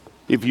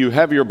If you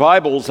have your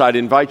Bibles, I'd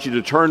invite you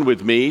to turn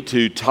with me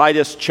to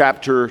Titus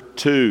chapter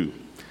 2.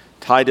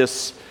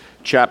 Titus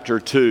chapter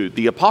 2.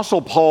 The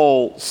Apostle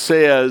Paul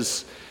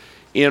says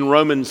in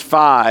Romans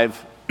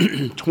 5,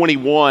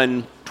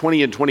 20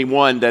 and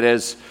 21, that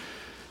as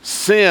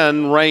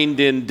sin reigned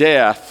in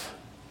death,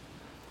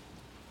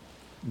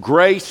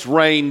 grace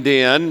reigned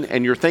in,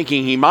 and you're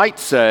thinking he might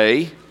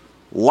say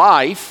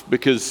life,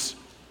 because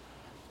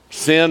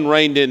sin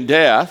reigned in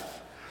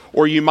death,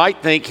 or you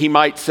might think he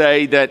might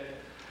say that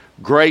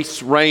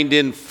grace reigned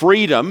in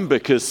freedom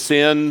because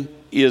sin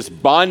is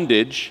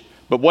bondage.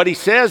 But what he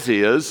says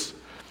is,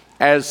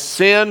 as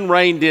sin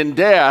reigned in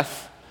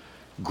death,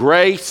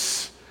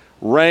 grace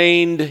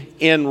reigned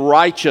in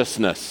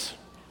righteousness.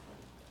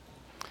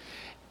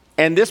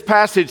 And this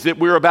passage that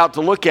we're about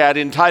to look at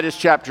in Titus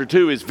chapter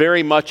 2 is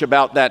very much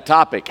about that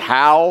topic,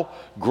 how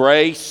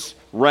grace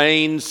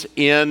reigns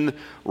in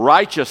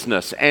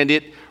righteousness. And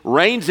it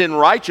reigns in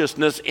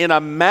righteousness in a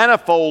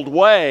manifold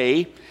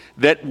way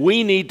that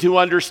we need to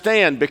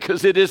understand,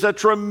 because it is a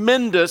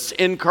tremendous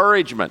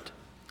encouragement.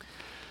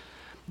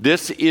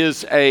 This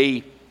is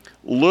a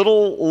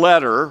little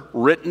letter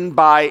written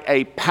by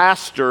a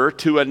pastor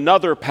to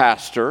another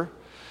pastor,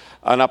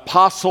 an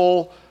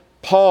apostle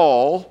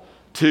Paul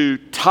to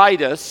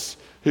Titus,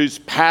 who's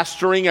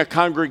pastoring a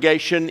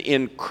congregation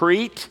in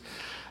Crete,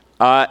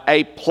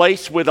 a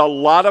place with a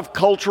lot of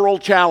cultural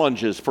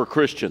challenges for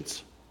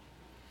Christians.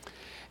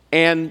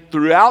 And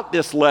throughout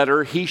this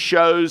letter, he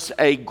shows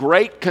a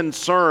great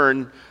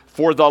concern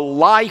for the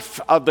life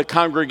of the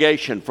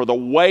congregation, for the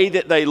way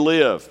that they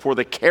live, for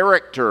the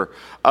character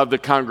of the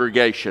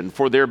congregation,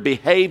 for their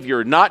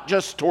behavior, not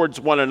just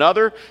towards one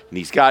another, and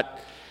he's got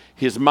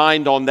his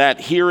mind on that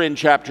here in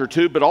chapter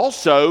 2, but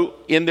also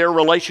in their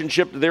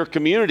relationship to their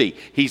community.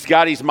 He's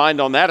got his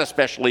mind on that,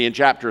 especially in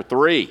chapter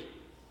 3.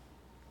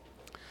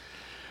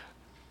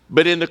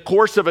 But in the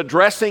course of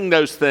addressing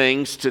those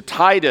things to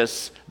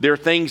Titus, there are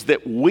things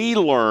that we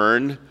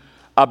learn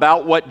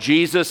about what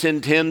Jesus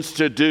intends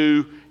to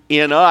do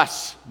in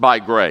us by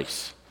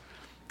grace.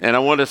 And I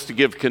want us to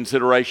give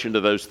consideration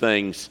to those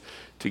things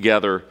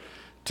together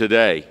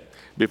today.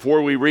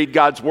 Before we read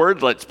God's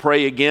word, let's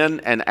pray again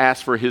and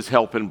ask for his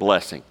help and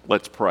blessing.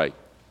 Let's pray.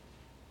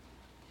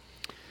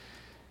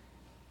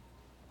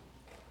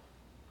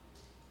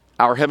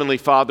 Our Heavenly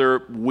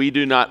Father, we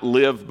do not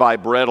live by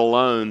bread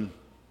alone,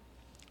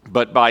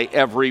 but by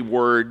every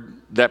word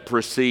that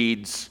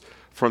proceeds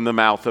from the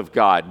mouth of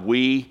God.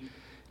 We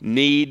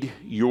need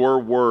your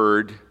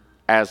word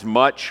as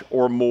much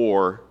or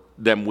more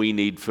than we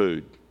need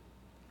food.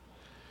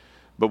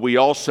 But we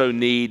also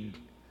need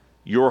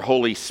your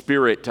Holy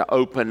Spirit to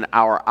open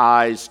our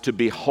eyes to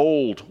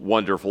behold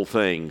wonderful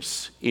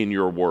things in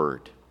your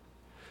word,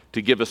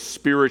 to give us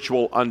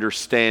spiritual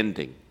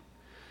understanding,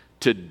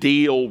 to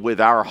deal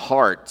with our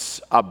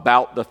hearts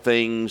about the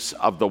things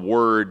of the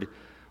word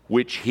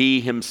which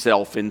he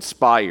himself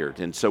inspired.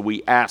 And so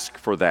we ask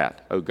for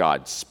that, O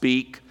God.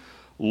 Speak,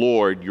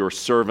 Lord, your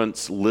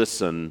servants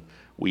listen.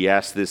 We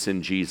ask this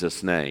in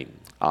Jesus' name.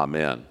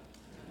 Amen.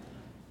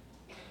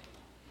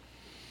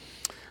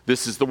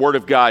 This is the word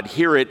of God.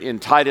 Hear it in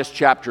Titus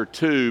chapter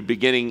 2,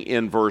 beginning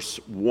in verse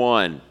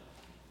 1.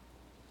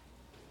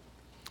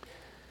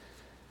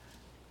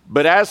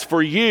 But as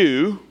for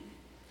you,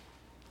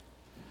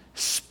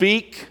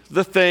 speak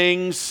the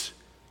things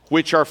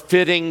which are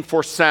fitting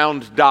for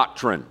sound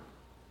doctrine.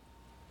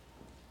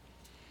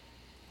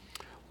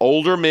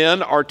 Older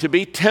men are to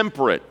be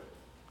temperate,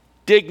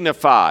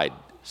 dignified,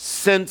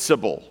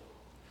 sensible,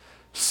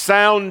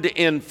 sound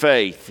in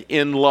faith,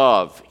 in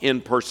love,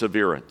 in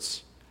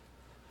perseverance.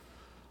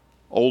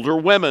 Older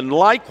women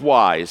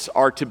likewise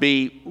are to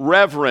be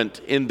reverent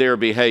in their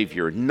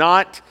behavior,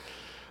 not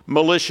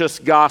malicious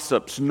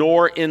gossips,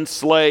 nor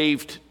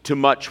enslaved to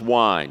much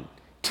wine,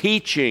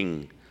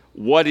 teaching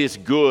what is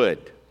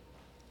good,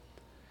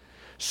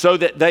 so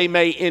that they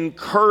may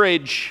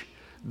encourage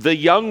the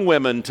young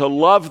women to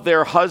love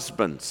their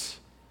husbands,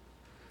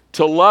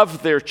 to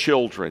love their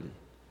children,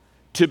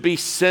 to be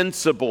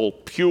sensible,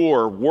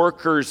 pure,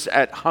 workers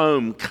at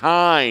home,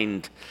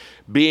 kind,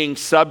 being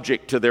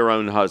subject to their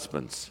own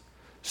husbands,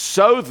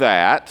 so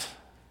that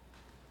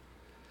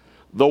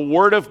the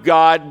word of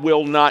God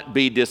will not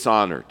be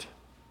dishonored.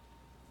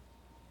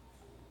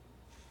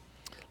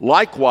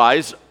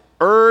 Likewise,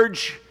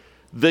 urge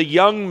the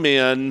young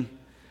men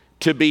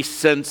to be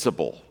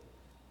sensible.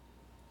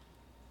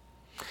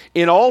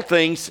 In all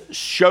things,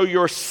 show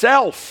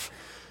yourself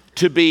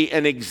to be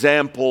an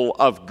example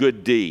of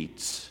good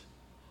deeds,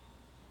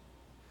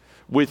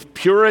 with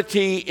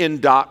purity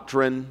in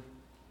doctrine,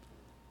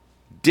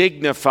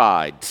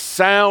 dignified,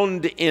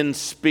 sound in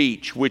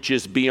speech, which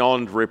is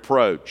beyond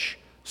reproach,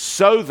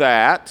 so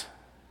that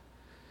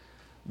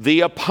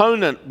the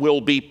opponent will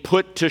be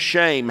put to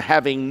shame,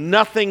 having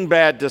nothing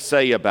bad to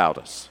say about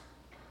us.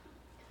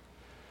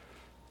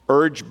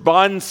 Urge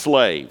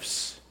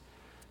bondslaves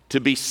to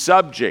be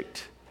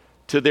subject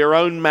to their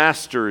own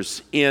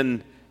masters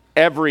in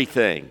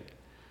everything,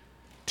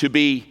 to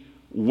be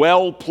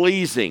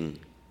well-pleasing,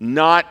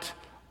 not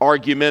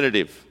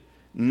argumentative,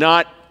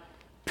 not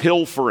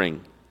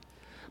pilfering,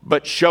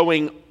 but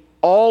showing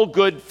all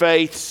good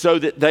faith so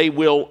that they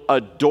will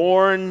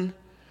adorn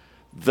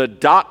the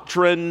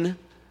doctrine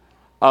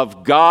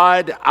of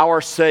God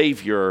our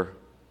Savior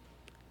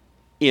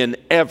in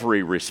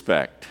every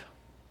respect.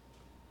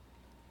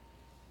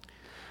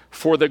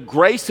 For the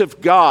grace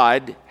of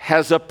God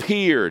has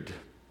appeared,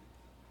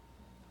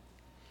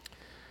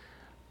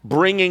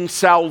 bringing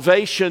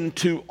salvation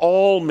to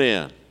all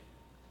men,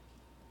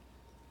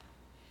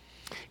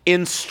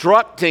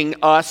 instructing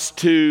us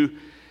to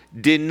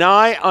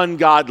deny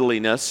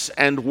ungodliness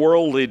and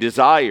worldly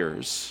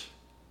desires,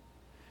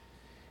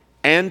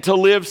 and to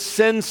live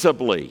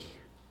sensibly,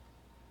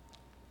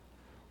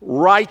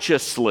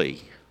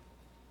 righteously,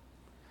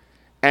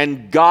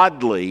 and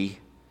godly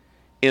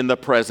in the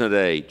present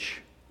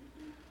age,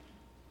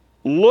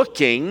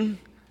 looking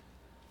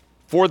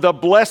for the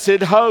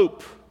blessed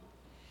hope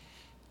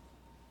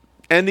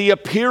and the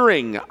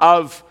appearing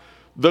of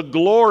the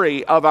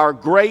glory of our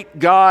great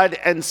God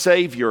and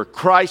Savior,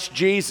 Christ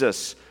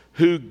Jesus,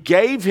 who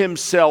gave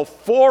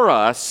himself for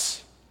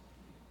us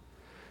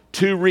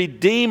to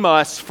redeem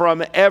us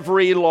from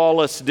every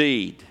lawless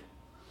deed,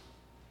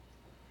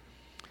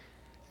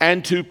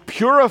 and to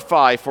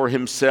purify for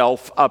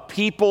himself a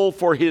people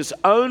for his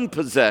own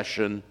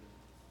possession,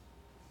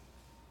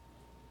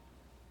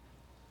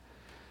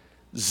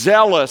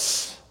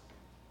 zealous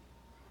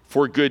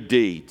for good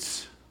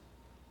deeds.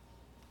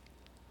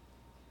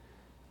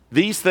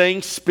 These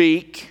things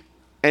speak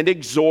and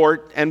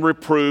exhort and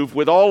reprove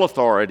with all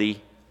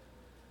authority.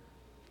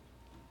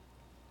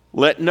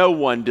 Let no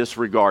one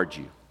disregard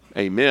you.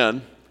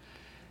 Amen.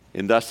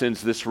 And thus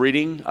ends this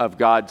reading of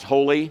God's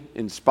holy,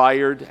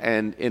 inspired,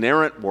 and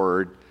inerrant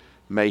word.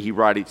 May he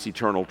write its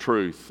eternal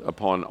truth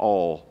upon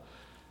all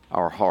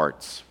our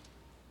hearts.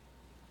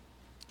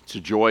 It's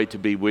a joy to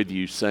be with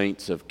you,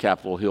 saints of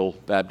Capitol Hill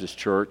Baptist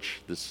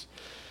Church. This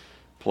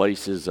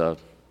place is a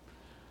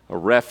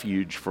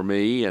refuge for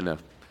me and a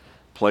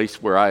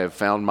place where I have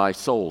found my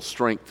soul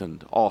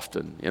strengthened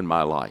often in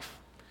my life.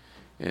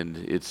 And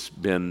it's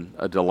been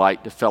a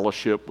delight to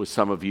fellowship with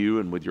some of you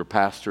and with your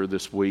pastor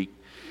this week.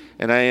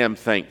 And I am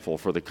thankful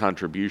for the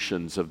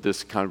contributions of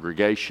this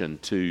congregation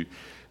to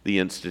the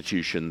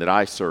institution that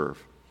I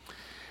serve.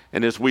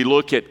 And as we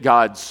look at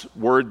God's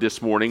word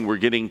this morning, we're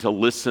getting to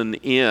listen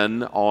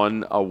in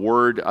on a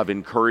word of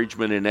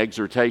encouragement and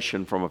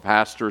exhortation from a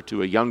pastor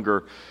to a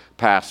younger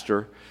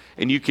pastor.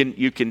 And you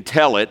can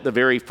tell it. The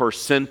very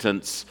first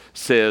sentence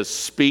says,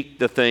 "Speak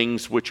the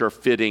things which are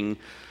fitting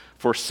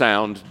for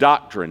sound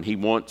doctrine." He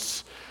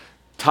wants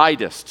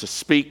Titus to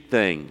speak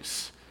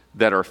things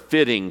that are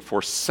fitting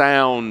for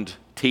sound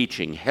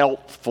teaching,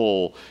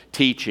 helpful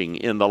teaching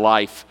in the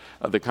life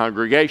of the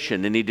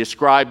congregation. And he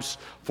describes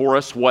for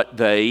us what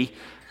they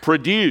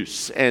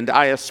produce. And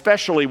I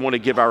especially want to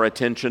give our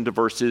attention to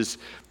verses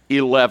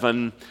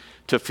 11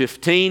 to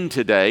 15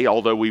 today,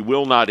 although we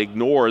will not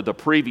ignore the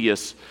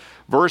previous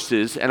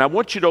verses. And I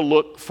want you to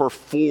look for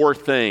 4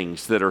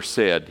 things that are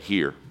said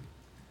here.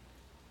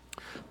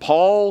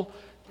 Paul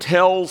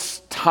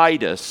tells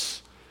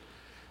Titus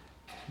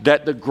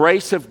that the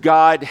grace of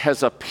God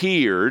has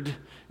appeared,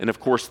 and of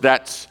course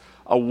that's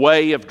a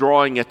way of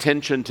drawing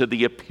attention to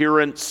the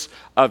appearance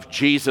of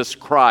Jesus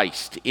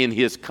Christ in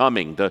his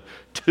coming. The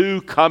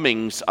 2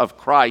 comings of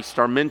Christ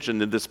are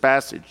mentioned in this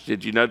passage.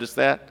 Did you notice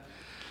that?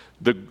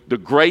 The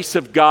grace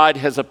of God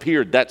has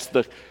appeared. That's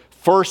the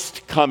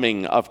first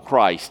coming of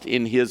Christ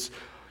in his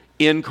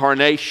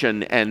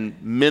incarnation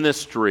and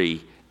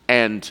ministry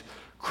and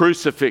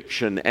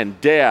crucifixion and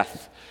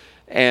death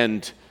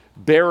and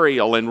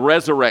burial and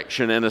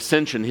resurrection and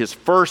ascension. His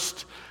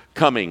first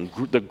coming,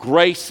 the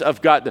grace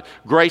of God. The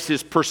grace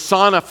is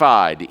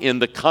personified in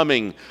the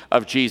coming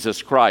of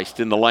Jesus Christ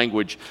in the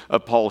language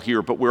of Paul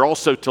here. But we're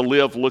also to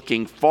live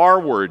looking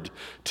forward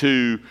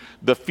to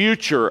the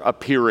future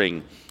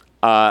appearing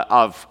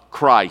of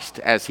Christ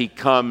as he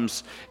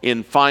comes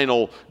in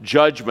final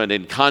judgment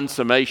and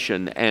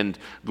consummation and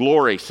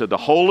glory. So the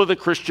whole of the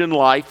Christian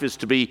life is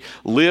to be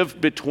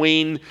lived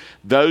between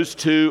those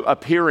 2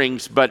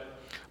 appearings. But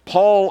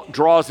Paul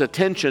draws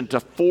attention to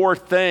 4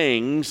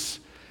 things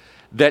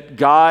that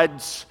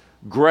God's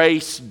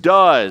grace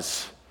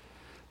does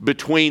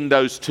between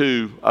those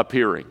 2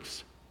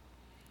 appearings.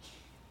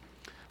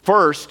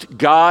 First,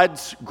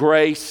 God's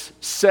grace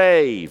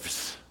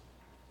saves.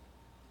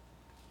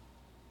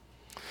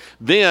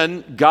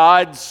 Then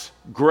God's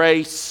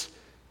grace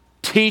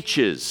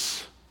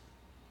teaches.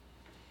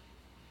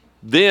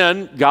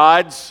 Then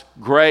God's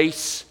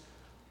grace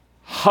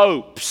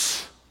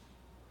hopes.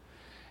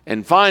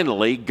 And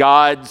finally,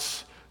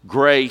 God's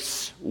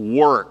grace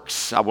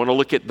works. I want to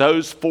look at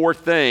those 4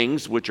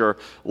 things which are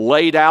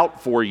laid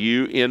out for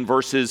you in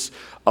verses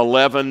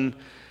 11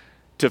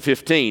 to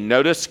 15.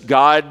 Notice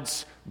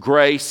God's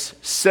grace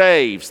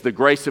saves. The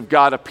grace of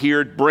God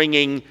appeared,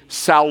 bringing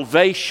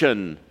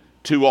salvation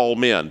to all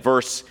men.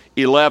 Verse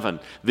 11.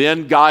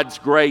 Then God's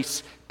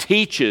grace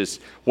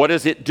teaches. What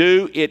does it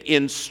do? It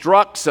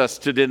instructs us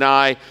to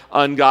deny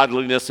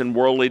ungodliness and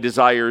worldly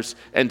desires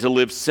and to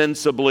live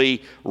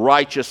sensibly,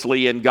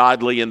 righteously, and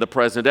godly in the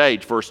present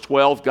age. Verse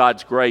 12,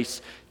 God's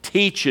grace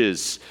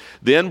teaches.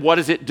 Then what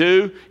does it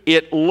do?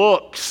 It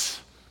looks.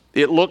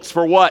 It looks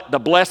for what? The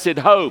blessed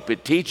hope.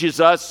 It teaches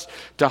us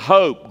to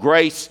hope.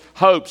 Grace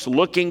hopes,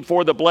 looking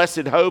for the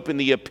blessed hope in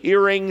the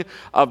appearing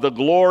of the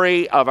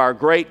glory of our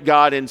great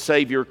God and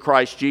Savior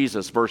Christ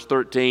Jesus. Verse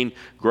 13,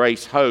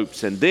 grace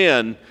hopes. And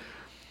then,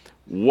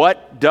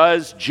 what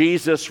does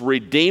Jesus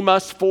redeem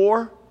us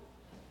for?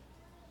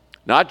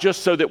 Not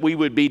just so that we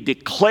would be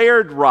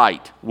declared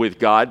right with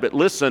God, but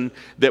listen,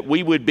 that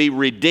we would be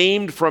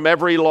redeemed from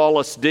every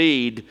lawless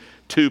deed,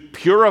 to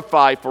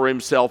purify for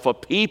himself a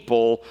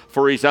people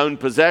for his own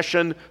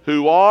possession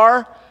who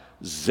are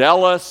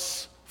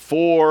zealous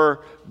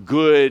for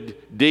good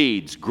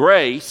deeds.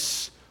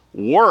 Grace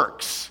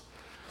works.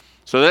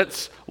 So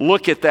let's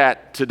look at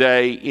that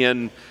today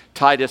in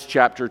Titus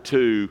chapter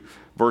 2,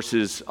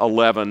 verses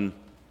 11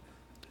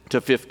 to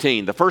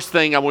 15. The first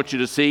thing I want you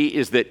to see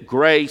is that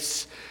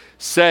grace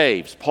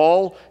saves.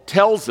 Paul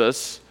tells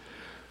us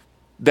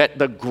that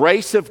the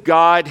grace of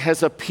God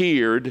has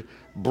appeared,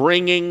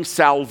 bringing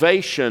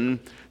salvation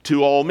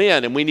to all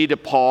men. And we need to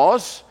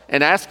pause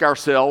and ask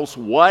ourselves,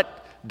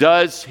 what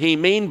does he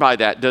mean by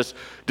that?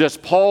 Does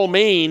Paul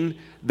mean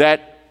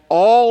that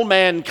all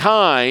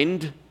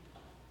mankind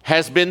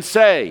has been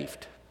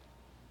saved?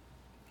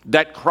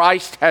 That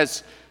Christ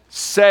has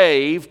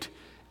saved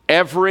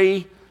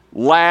every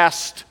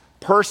last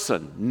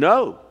person?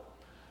 No,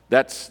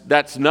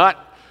 that's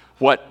not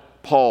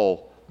what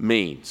Paul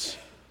means.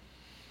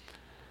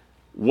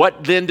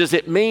 What then does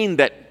it mean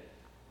that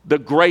the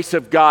grace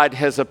of God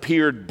has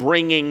appeared,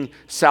 bringing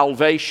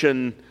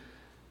salvation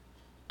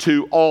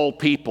to all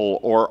people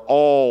or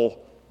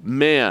all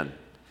men?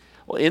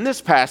 Well, in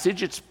this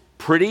passage, it's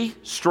pretty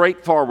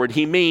straightforward.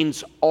 He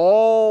means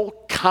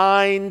all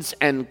kinds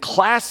and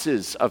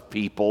classes of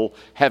people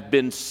have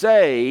been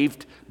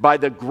saved by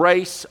the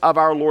grace of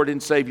our Lord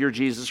and Savior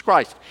Jesus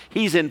Christ.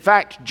 He's in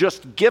fact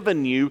just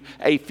given you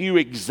a few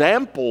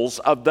examples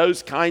of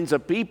those kinds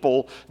of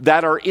people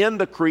that are in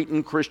the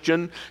Cretan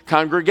Christian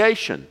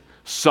congregation.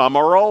 Some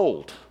are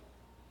old.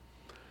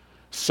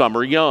 Some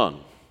are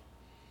young.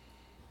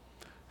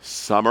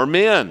 Some are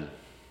men.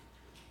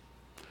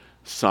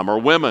 Some are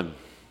women.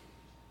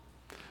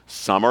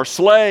 Some are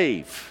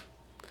slave.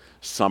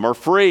 Some are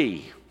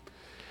free.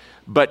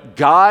 But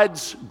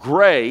God's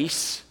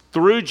grace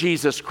through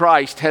Jesus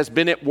Christ has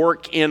been at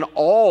work in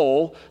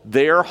all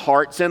their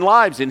hearts and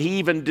lives. And he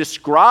even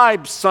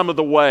describes some of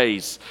the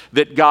ways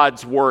that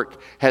God's work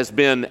has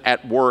been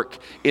at work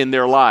in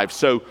their lives.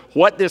 So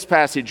what this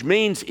passage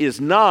means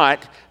is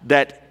not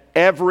that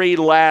every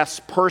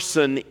last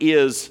person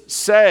is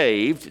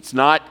saved. It's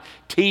not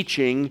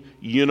teaching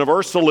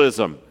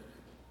universalism.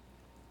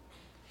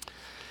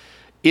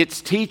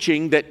 It's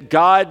teaching that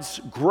God's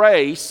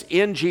grace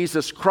in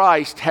Jesus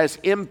Christ has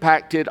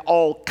impacted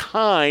all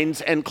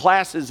kinds and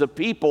classes of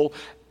people,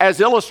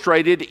 as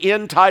illustrated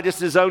in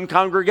Titus's own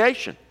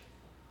congregation.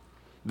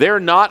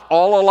 They're not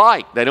all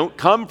alike. They don't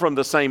come from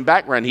the same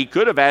background. He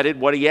could have added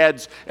what he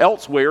adds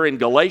elsewhere in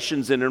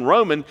Galatians and in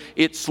Romans.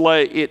 It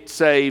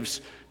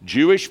saves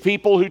Jewish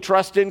people who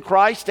trust in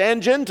Christ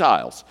and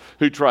Gentiles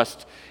who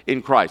trust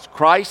in Christ.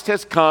 Christ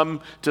has come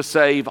to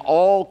save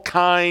all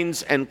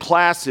kinds and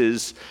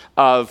classes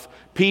of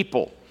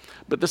people.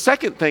 But the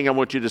second thing I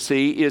want you to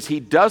see is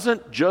he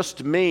doesn't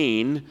just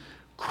mean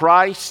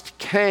Christ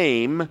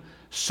came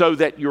so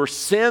that your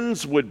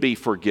sins would be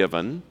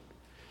forgiven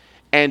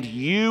and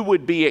you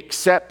would be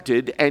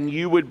accepted and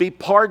you would be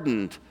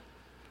pardoned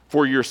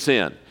for your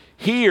sin.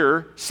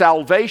 Here,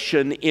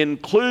 salvation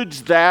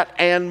includes that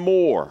and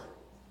more.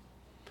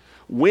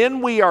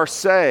 When we are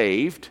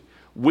saved,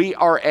 we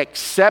are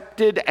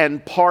accepted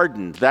and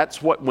pardoned.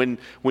 That's what, when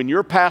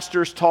your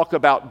pastors talk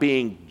about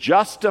being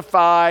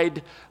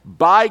justified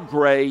by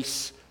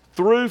grace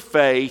through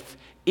faith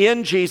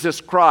in Jesus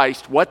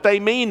Christ, what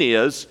they mean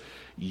is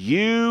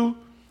you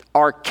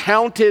are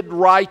counted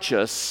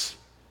righteous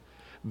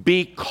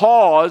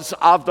because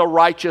of the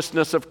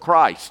righteousness of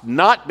Christ,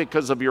 not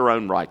because of your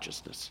own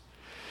righteousness.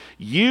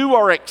 You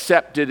are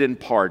accepted and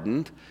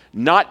pardoned,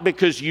 not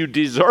because you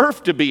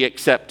deserve to be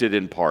accepted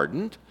and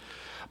pardoned,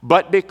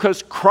 but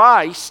because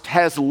Christ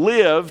has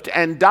lived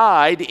and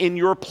died in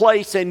your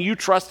place and you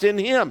trust in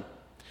him.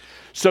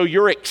 So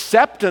your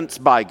acceptance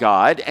by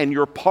God and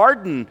your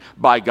pardon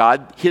by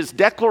God, his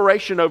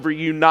declaration over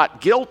you not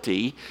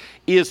guilty,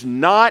 is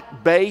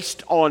not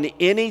based on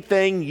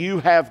anything you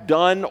have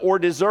done or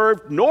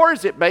deserved, nor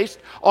is it based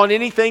on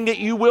anything that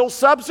you will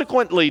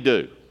subsequently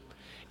do.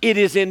 It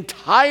is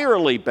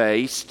entirely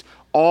based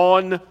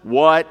on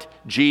what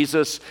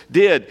Jesus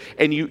did.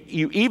 And you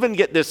even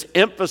get this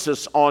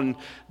emphasis on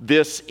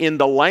this in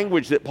the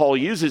language that Paul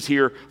uses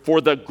here,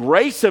 for the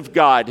grace of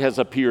God has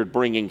appeared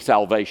bringing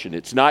salvation.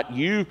 It's not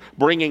you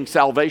bringing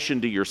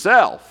salvation to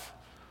yourself.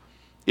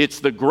 It's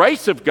the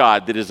grace of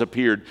God that has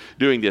appeared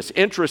doing this.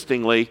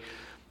 Interestingly,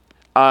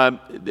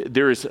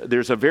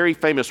 There's a very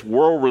famous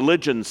world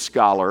religions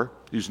scholar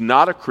who's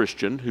not a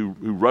Christian, who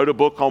wrote a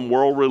book on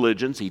world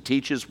religions. He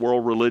teaches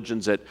world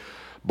religions at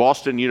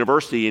Boston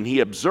University, and he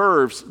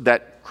observes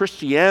that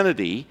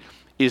Christianity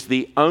is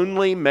the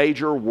only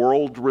major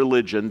world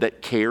religion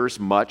that cares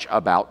much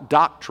about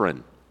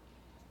doctrine.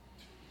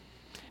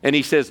 And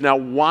he says, now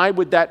why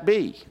would that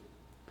be?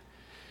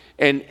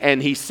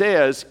 And he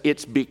says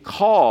it's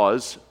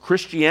because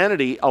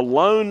Christianity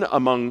alone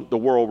among the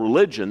world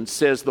religions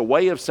says the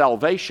way of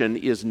salvation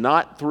is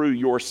not through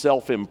your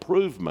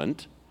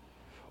self-improvement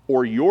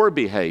or your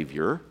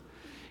behavior.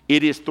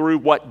 It is through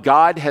what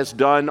God has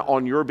done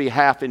on your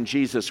behalf in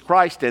Jesus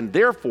Christ, and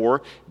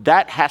therefore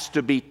that has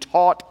to be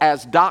taught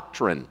as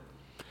doctrine.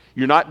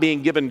 You're not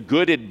being given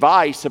good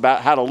advice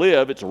about how to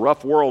live. It's a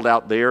rough world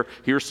out there.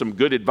 Here's some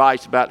good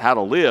advice about how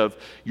to live.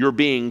 You're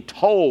being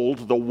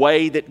told the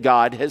way that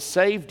God has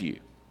saved you.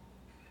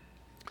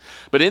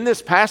 But in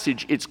this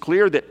passage, it's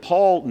clear that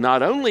Paul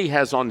not only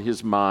has on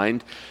his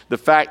mind the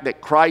fact that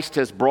Christ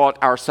has brought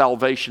our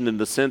salvation in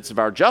the sense of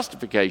our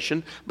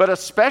justification, but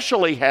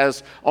especially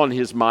has on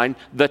his mind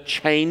the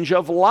change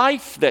of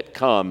life that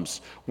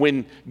comes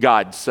when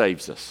God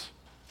saves us.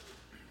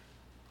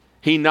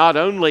 He not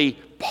only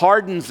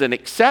pardons and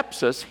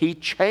accepts us, he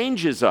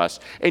changes us.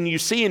 And you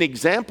see an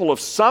example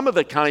of some of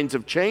the kinds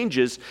of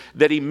changes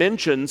that he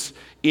mentions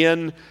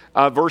in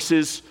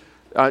verses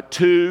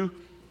 2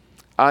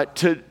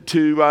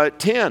 to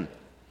 10.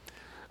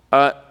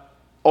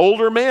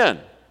 Older men,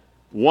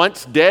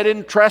 once dead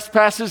in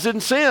trespasses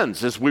and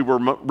sins, as we were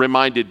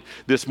reminded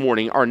this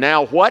morning, are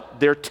now what?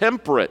 They're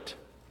temperate.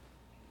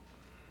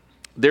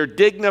 They're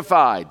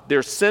dignified,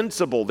 they're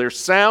sensible, they're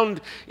sound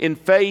in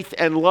faith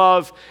and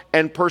love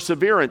and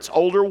perseverance.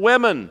 Older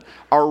women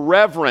are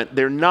reverent,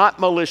 they're not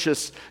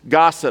malicious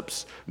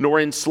gossips,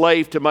 nor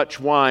enslaved to much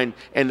wine,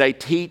 and they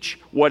teach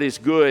what is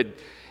good.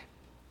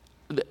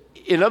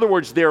 In other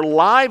words, their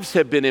lives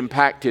have been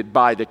impacted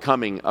by the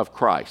coming of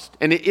Christ.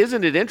 And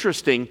isn't it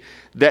interesting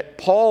that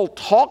Paul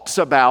talks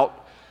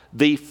about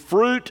the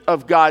fruit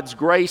of God's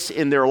grace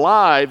in their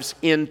lives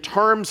in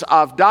terms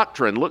of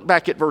doctrine? Look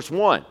back at verse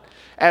 1.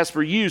 As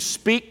for you,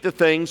 speak the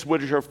things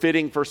which are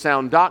fitting for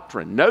sound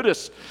doctrine.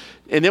 Notice,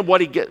 and then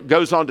what he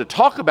goes on to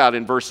talk about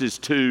in verses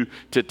 2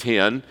 to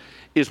 10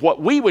 is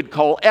what we would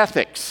call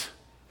ethics.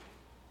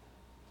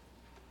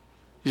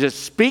 He says,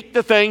 speak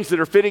the things that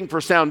are fitting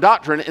for sound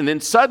doctrine, and then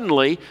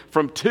suddenly,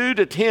 from 2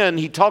 to 10,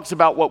 he talks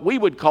about what we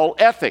would call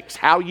ethics,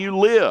 how you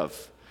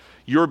live,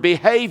 your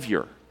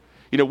behavior.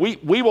 You know,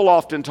 we will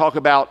often talk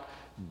about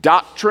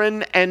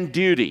doctrine and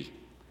duty.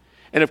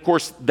 And of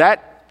course,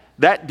 that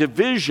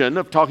division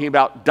of talking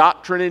about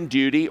doctrine and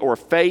duty or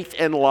faith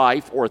and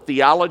life or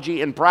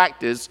theology and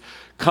practice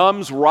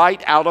comes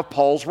right out of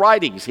Paul's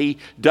writings. He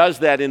does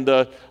that in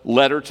the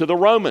letter to the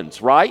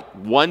Romans, right?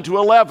 1 to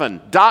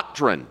 11,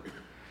 doctrine.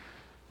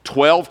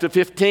 12 to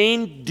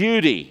 15,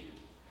 duty.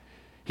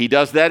 He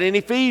does that in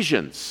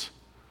Ephesians.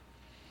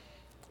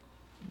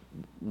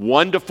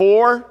 1 to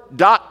 4,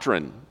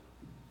 doctrine.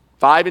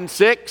 5 and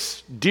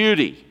 6,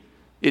 duty.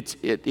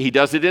 He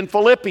does it in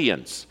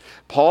Philippians.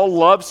 Paul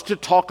loves to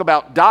talk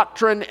about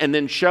doctrine and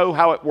then show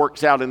how it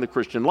works out in the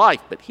Christian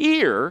life. But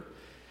here,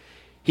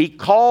 he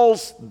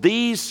calls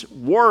these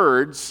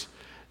words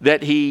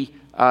that he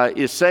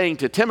is saying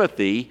to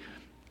Timothy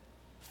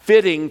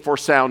fitting for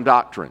sound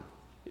doctrine.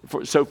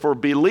 So for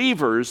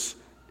believers,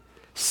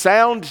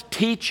 sound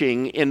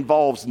teaching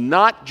involves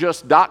not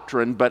just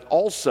doctrine, but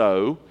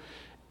also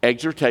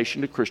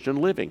exhortation to Christian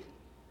living.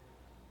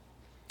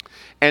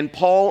 And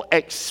Paul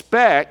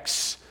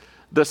expects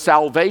the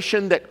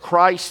salvation that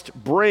Christ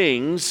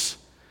brings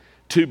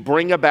to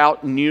bring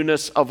about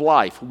newness of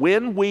life.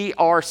 When we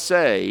are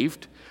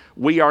saved,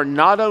 we are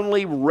not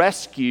only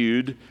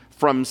rescued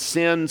from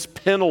sin's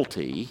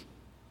penalty,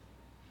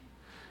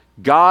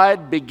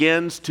 God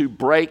begins to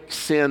break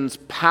sin's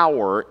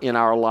power in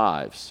our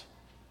lives.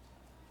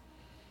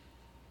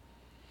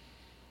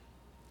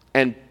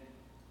 And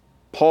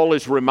Paul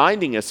is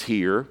reminding us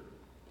here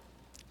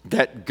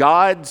that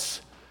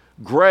God's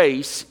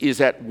grace is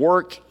at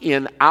work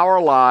in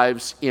our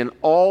lives in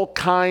all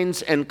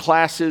kinds and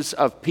classes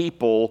of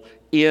people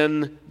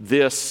in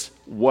this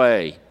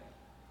way.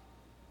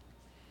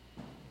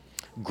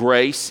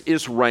 Grace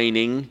is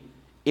reigning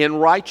in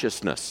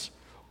righteousness.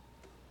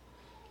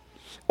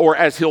 Or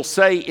as he'll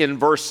say in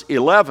verse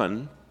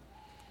 11,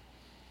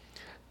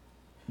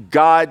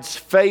 God's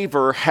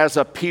favor has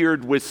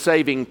appeared with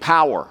saving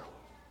power.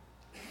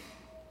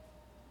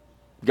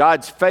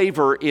 God's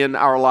favor in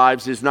our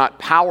lives is not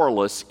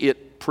powerless,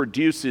 it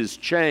produces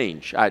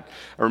change. I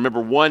remember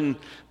one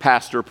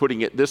pastor putting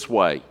it this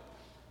way: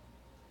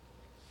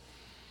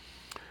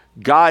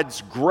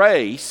 God's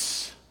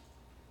grace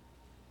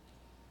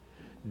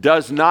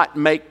does not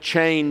make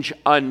change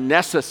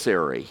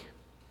unnecessary.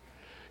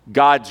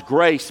 God's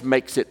grace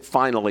makes it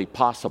finally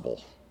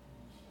possible.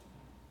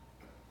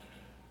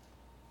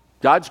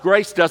 God's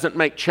grace doesn't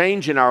make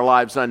change in our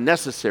lives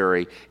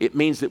unnecessary. It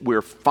means that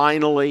we're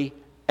finally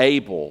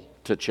able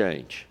to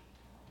change.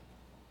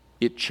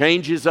 It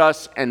changes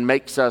us and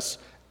makes us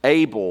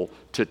able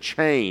to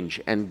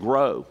change and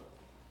grow.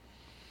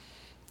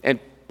 And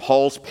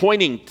Paul's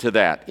pointing to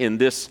that in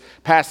this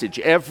passage.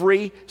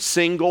 Every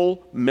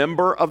single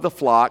member of the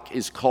flock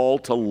is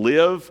called to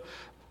live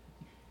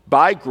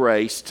by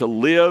grace, to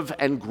live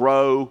and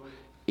grow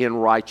in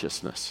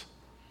righteousness.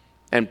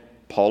 And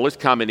Paul is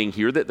commenting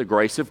here that the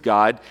grace of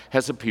God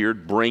has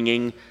appeared,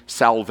 bringing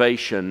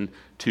salvation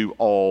to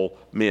all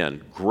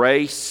men.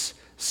 Grace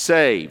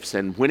saves,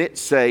 and when it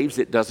saves,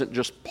 it doesn't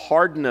just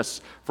pardon us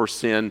for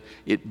sin,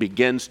 it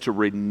begins to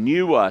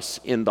renew us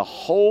in the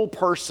whole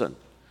person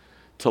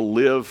to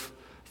live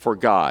for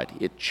God.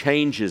 It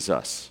changes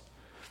us.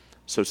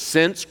 So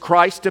since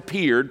Christ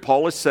appeared,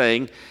 Paul is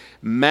saying,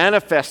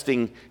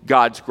 manifesting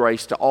God's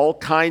grace to all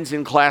kinds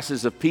and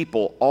classes of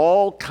people,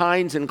 all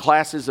kinds and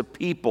classes of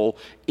people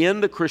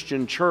in the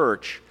Christian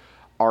church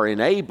are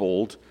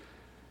enabled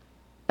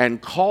and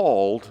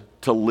called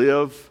to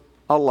live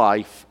a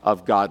life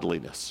of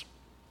godliness.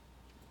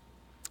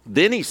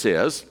 Then he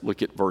says,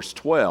 look at verse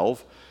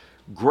 12,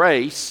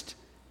 grace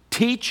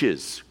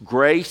teaches,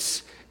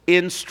 grace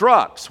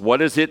instructs. What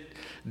does it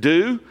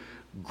do?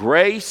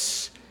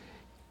 Grace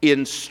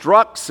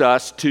instructs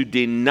us to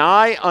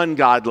deny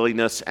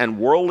ungodliness and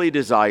worldly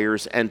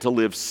desires and to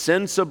live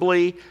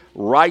sensibly,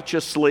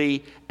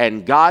 righteously,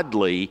 and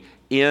godly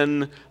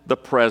in the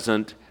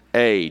present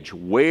age.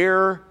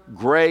 Where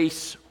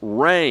grace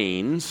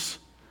reigns,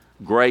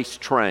 grace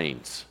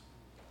trains.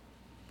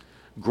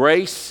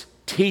 Grace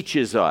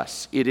teaches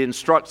us. It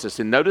instructs us.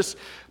 And notice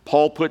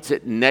Paul puts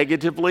it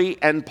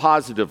negatively and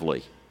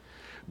positively.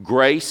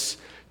 Grace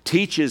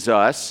teaches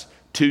us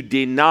to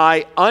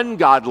deny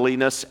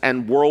ungodliness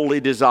and worldly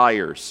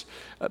desires.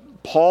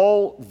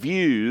 Paul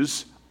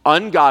views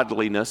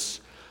ungodliness,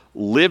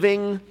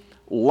 living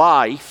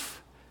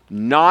life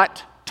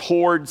not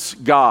towards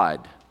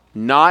God,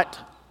 not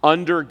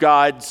under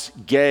God's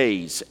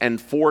gaze and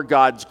for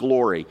God's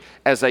glory,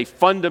 as a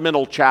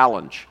fundamental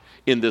challenge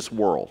in this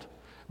world.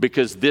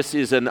 Because this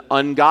is an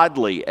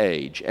ungodly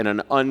age and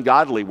an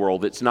ungodly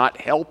world that's not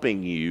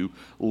helping you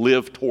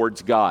live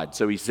towards God.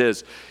 So he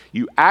says,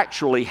 you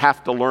actually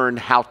have to learn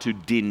how to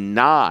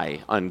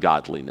deny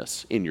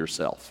ungodliness in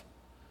yourself,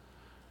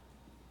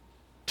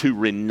 to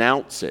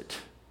renounce it,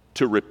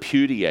 to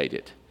repudiate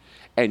it.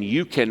 And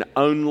you can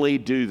only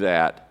do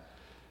that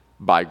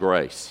by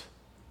grace.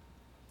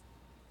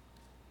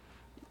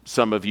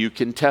 Some of you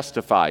can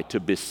testify to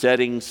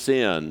besetting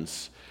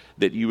sins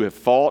that you have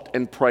fought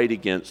and prayed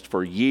against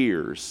for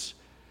years,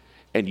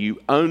 and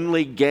you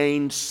only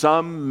gained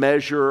some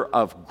measure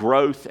of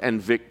growth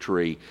and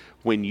victory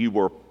when you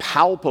were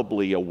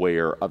palpably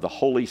aware of the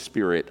Holy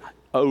Spirit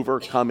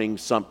overcoming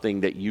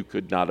something that you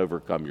could not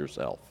overcome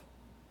yourself.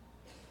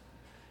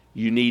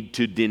 You need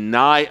to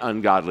deny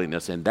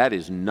ungodliness, and that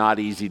is not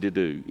easy to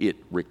do. It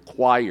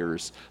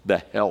requires the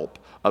help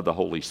of the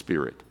Holy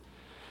Spirit.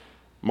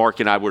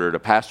 Mark and I were at a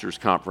pastor's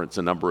conference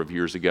a number of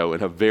years ago,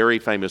 and a very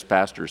famous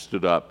pastor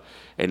stood up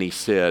and he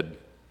said,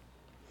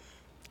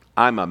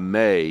 I'm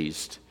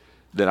amazed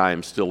that I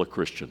am still a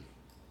Christian.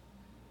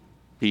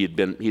 He'd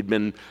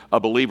been a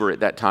believer at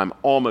that time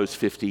almost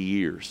 50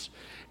 years.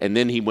 And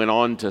then he went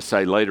on to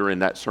say later in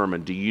that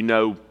sermon, do you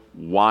know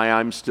why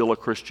I'm still a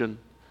Christian?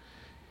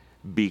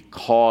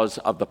 Because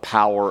of the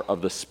power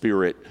of the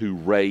Spirit who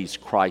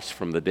raised Christ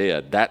from the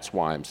dead. That's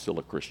why I'm still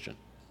a Christian.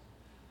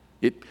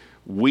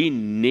 We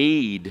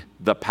need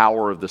the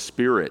power of the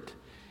Spirit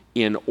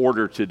in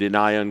order to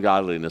deny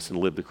ungodliness and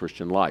live the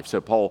Christian life. So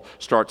Paul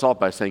starts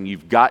off by saying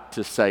you've got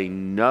to say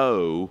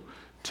no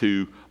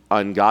to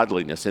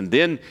ungodliness. And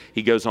then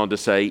he goes on to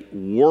say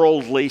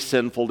worldly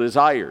sinful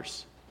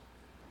desires.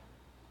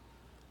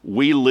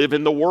 We live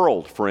in the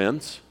world,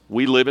 friends.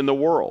 We live in the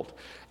world.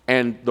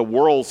 And the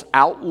world's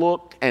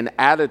outlook and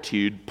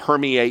attitude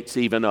permeates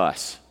even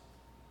us.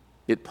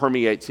 It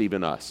permeates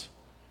even us.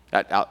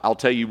 I'll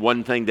tell you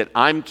one thing that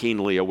I'm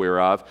keenly aware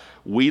of.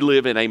 We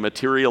live in a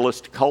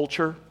materialist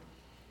culture.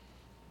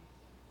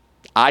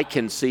 I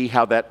can see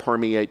how that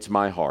permeates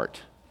my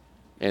heart.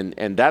 And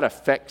that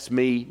affects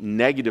me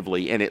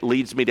negatively. And it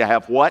leads me to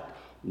have what?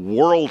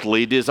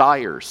 Worldly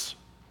desires.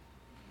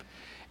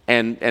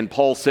 And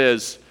Paul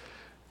says,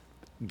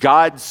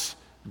 God's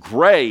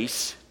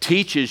grace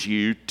teaches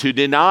you to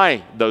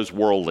deny those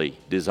worldly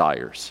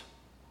desires.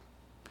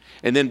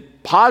 And then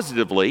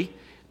positively,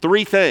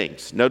 three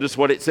things. Notice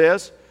what it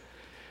says.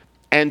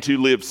 And to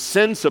live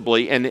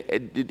sensibly. And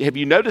have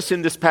you noticed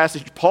in this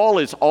passage, Paul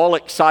is all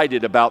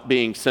excited about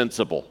being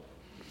sensible.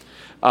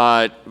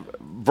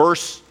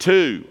 Verse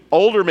 2,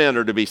 older men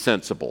are to be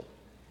sensible.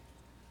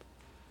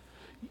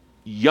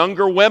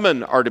 Younger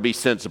women are to be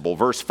sensible.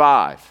 Verse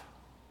 5.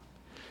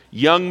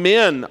 Young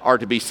men are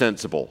to be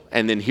sensible.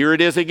 And then here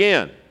it is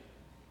again.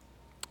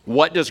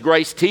 What does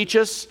grace teach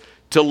us?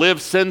 To live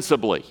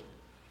sensibly.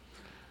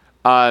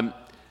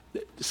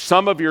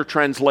 Some of your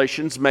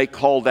translations may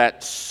call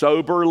that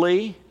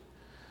soberly.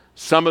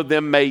 Some of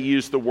them may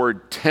use the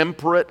word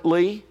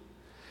temperately.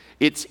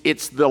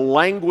 It's the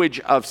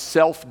language of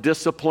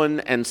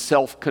self-discipline and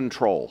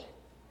self-control.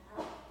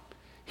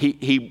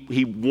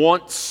 He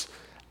wants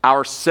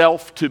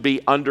ourself to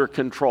be under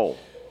control.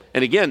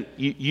 And again,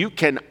 you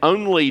can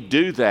only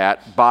do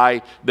that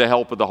by the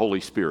help of the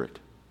Holy Spirit.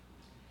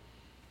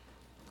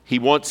 He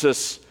wants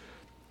us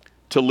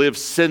to live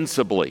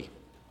sensibly.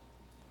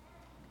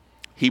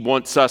 He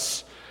wants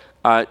us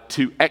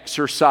to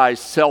exercise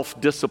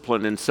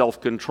self-discipline and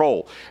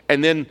self-control.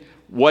 And then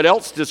what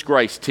else does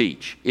grace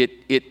teach?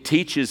 It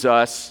teaches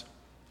us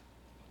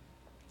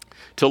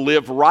to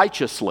live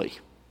righteously.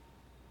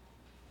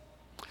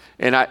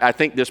 And I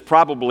think this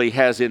probably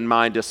has in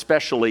mind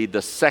especially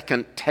the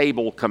second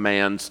table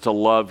commands to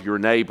love your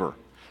neighbor.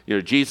 You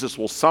know, Jesus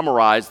will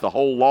summarize the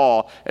whole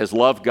law as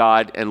love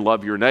God and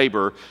love your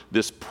neighbor.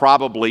 This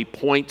probably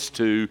points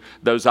to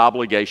those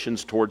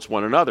obligations towards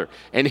one another.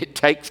 And it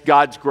takes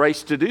God's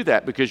grace to do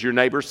that because your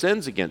neighbor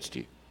sins against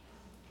you.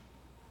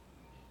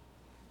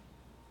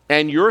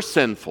 And you're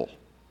sinful.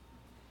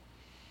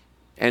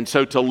 And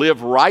so to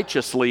live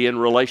righteously in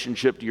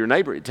relationship to your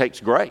neighbor, it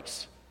takes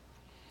grace.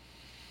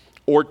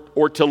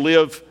 Or to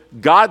live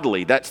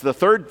godly, that's the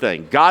third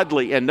thing.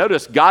 Godly, and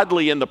notice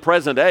godly in the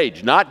present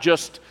age, not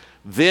just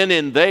then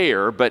and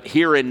there, but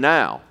here and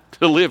now.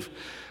 To live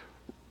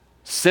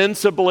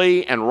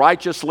sensibly and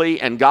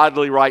righteously and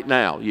godly right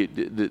now.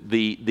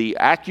 The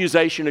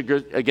accusation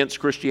against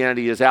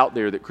Christianity is out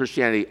there that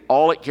Christianity,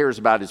 all it cares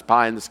about is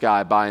pie in the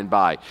sky, by and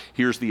by.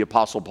 Here's the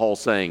Apostle Paul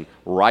saying,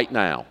 right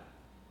now.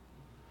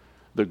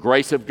 The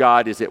grace of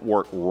God is at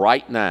work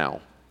right now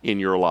in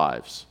your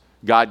lives.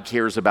 God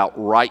cares about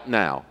right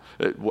now.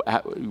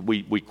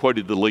 We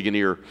quoted the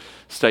Ligonier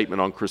statement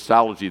on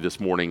Christology this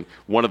morning.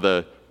 One of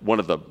the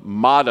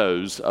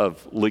mottos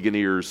of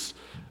Ligonier's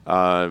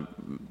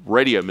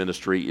radio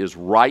ministry is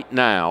right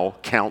now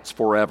counts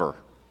forever.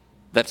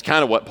 That's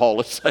kind of what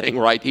Paul is saying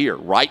right here.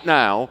 Right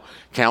now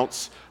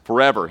counts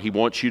forever. He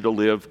wants you to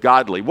live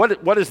godly.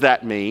 What does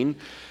that mean?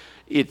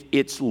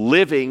 It's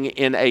living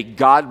in a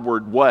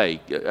Godward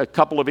way. A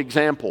couple of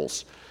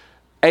examples.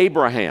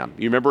 Abraham,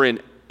 you remember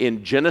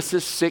in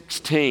Genesis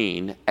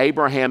 16,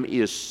 Abraham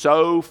is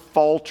so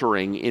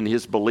faltering in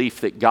his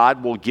belief that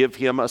God will give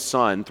him a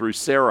son through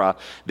Sarah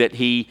that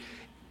he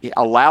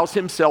allows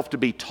himself to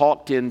be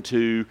talked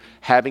into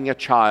having a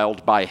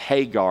child by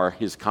Hagar,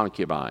 his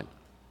concubine,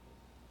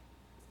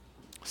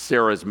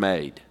 Sarah's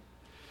maid.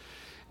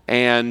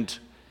 And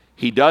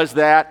he does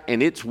that,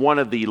 and it's one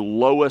of the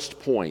lowest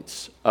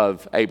points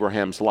of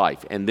Abraham's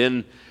life. And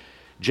then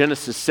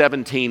Genesis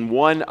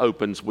 17:1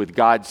 opens with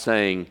God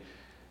saying,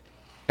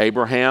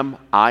 Abraham,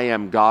 I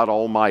am God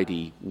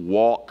Almighty.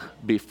 Walk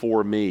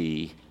before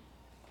me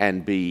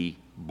and be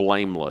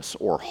blameless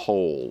or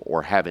whole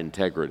or have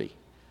integrity.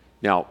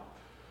 Now,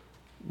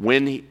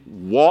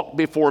 walk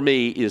before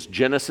me is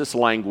Genesis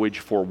language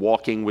for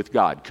walking with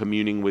God,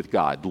 communing with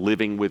God,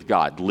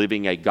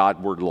 living a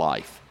Godward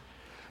life.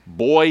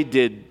 Boy,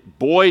 did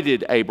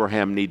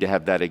Abraham need to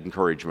have that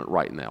encouragement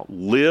right now.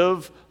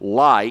 Live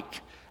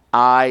like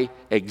I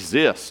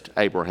exist,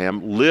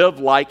 Abraham. Live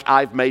like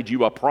I've made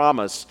you a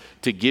promise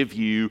to give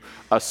you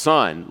a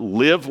son.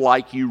 Live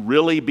like you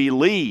really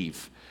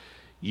believe.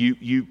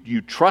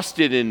 You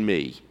trusted in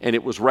me, and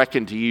it was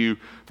reckoned to you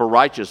for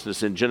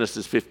righteousness in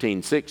Genesis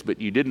 15:6,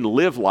 but you didn't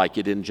live like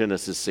it in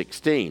Genesis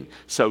 16.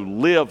 So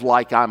live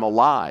like I'm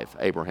alive,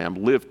 Abraham.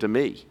 Live to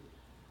me.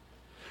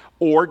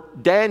 Or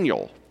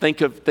Daniel.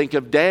 Think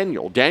of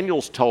Daniel.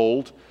 Daniel's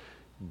told,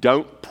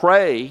 don't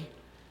pray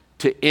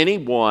to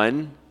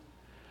anyone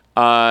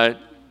but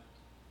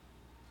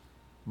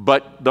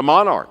the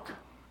monarch.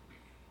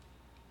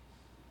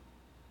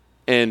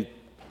 And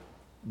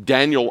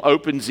Daniel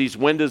opens these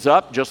windows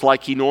up just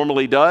like he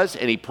normally does,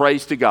 and he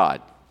prays to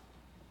God.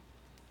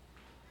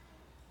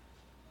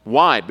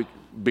 Why?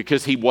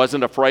 Because he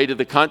wasn't afraid of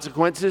the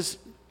consequences?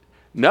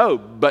 No,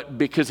 but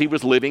because he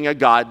was living a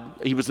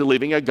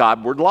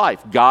Godward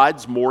life.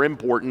 God's more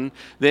important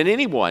than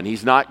anyone.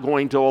 He's not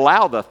going to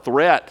allow the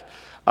threat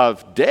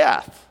of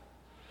death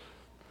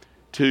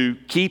to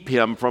keep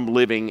him from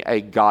living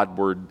a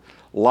Godward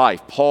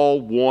life. Paul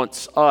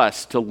wants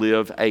us to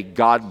live a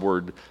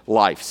Godward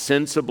life,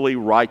 sensibly,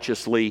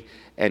 righteously,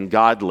 and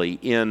godly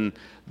in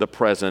the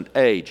present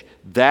age.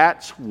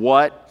 That's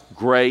what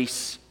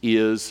grace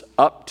is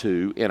up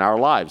to in our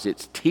lives.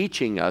 It's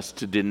teaching us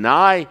to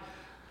deny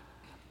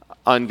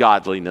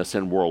ungodliness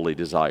and worldly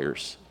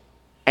desires,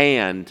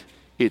 and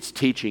it's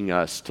teaching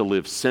us to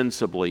live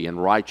sensibly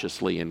and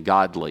righteously and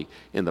godly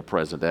in the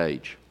present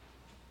age.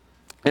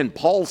 And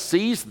Paul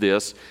sees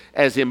this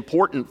as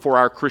important for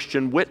our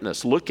Christian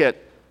witness. Look at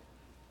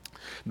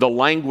the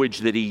language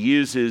that he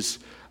uses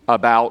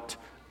about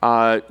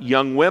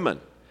young women.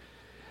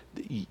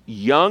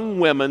 Young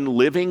women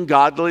living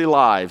godly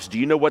lives. Do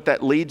you know what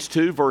that leads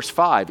to? Verse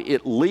 5.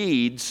 It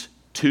leads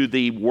to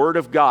the word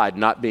of God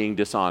not being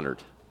dishonored.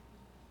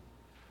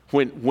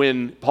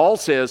 When Paul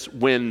says,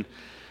 when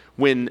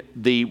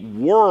the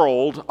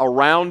world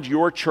around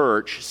your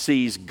church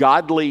sees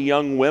godly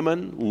young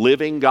women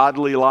living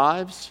godly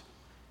lives,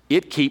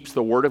 it keeps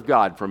the word of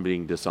God from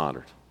being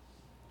dishonored.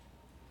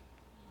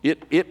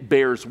 It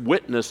bears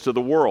witness to the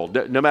world.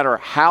 No matter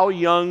how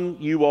young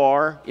you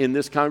are in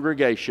this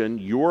congregation,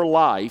 your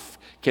life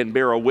can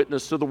bear a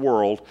witness to the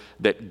world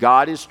that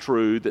God is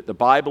true, that the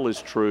Bible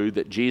is true,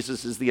 that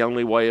Jesus is the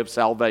only way of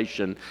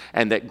salvation,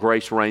 and that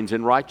grace reigns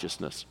in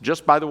righteousness,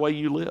 just by the way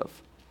you live.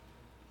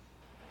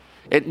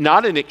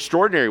 Not in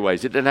extraordinary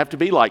ways. It doesn't have to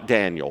be like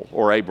Daniel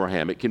or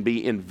Abraham. It can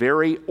be in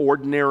very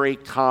ordinary,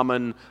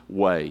 common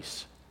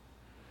ways.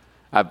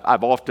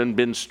 I've often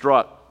been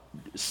struck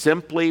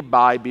simply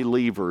by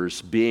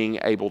believers being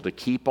able to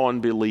keep on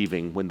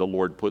believing when the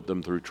Lord put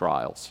them through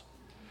trials.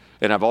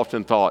 And I've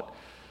often thought,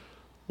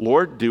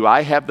 Lord, do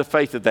I have the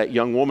faith of that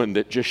young woman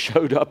that just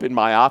showed up in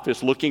my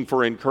office looking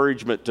for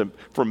encouragement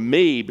from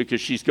me because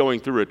she's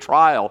going through a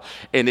trial,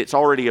 and it's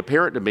already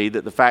apparent to me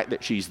that the fact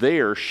that she's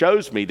there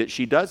shows me that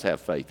she does have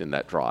faith in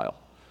that trial.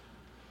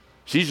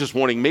 She's just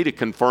wanting me to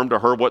confirm to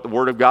her what the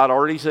Word of God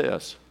already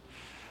says.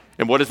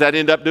 And what does that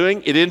end up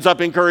doing? It ends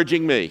up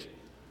encouraging me.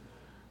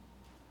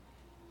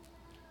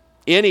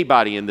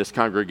 Anybody in this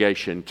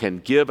congregation can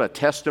give a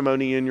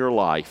testimony in your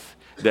life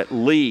that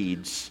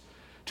leads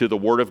to the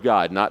Word of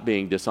God not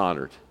being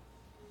dishonored.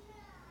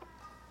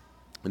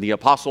 And the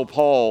Apostle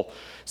Paul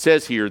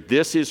says here,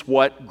 this is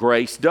what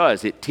grace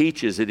does. It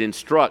teaches, it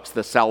instructs.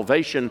 The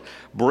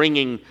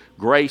salvation-bringing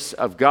grace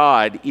of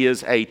God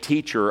is a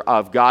teacher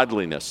of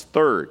godliness.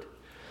 Third,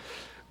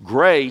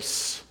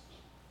 grace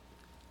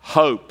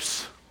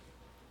hopes.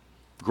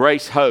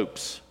 Grace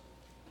hopes.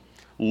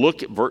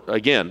 Look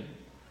again.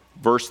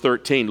 Verse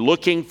 13,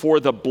 looking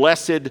for the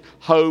blessed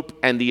hope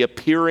and the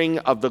appearing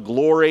of the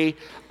glory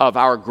of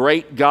our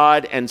great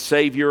God and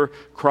Savior,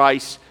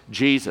 Christ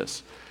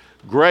Jesus.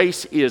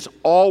 Grace is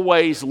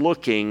always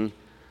looking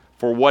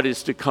for what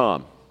is to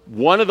come.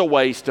 One of the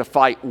ways to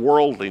fight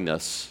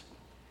worldliness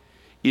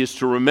is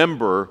to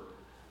remember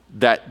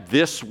that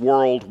this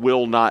world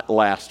will not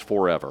last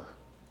forever.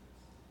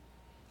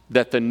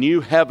 That the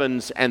new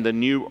heavens and the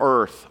new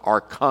earth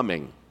are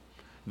coming.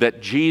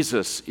 That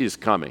Jesus is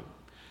coming.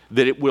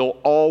 That it will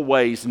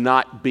always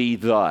not be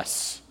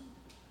thus.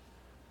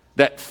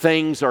 That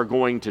things are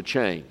going to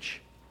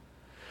change.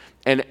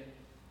 And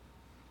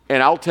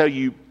I'll tell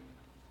you,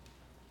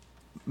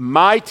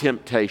 my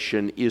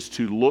temptation is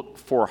to look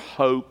for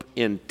hope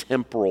in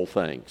temporal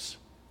things.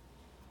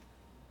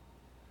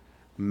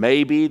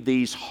 Maybe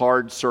these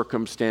hard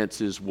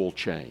circumstances will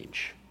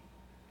change.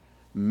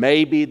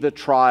 Maybe the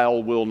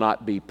trial will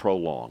not be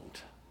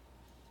prolonged.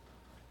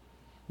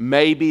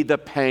 Maybe the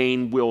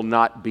pain will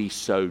not be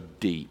so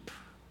deep.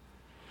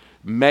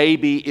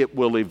 Maybe it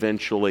will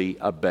eventually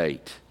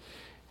abate.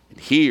 And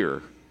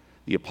here,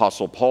 the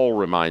Apostle Paul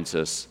reminds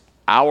us,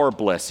 our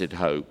blessed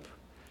hope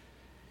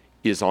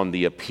is on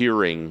the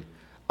appearing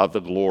of the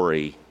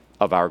glory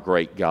of our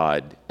great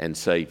God and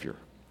Savior.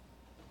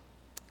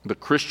 The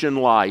Christian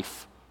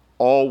life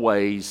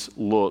always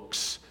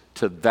looks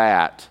to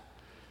that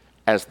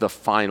as the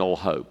final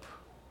hope,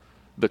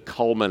 the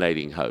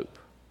culminating hope.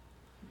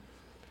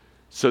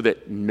 So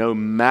that no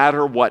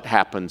matter what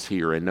happens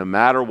here and no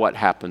matter what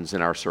happens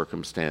in our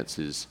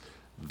circumstances,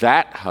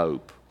 that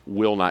hope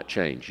will not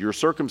change. Your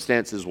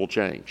circumstances will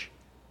change.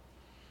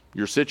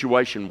 Your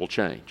situation will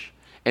change.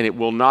 And it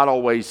will not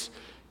always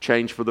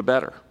change for the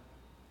better.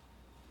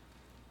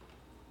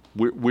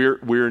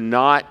 We're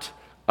not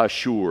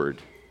assured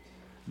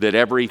that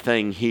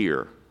everything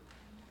here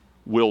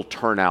will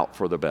turn out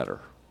for the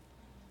better.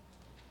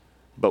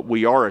 But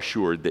we are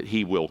assured that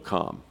He will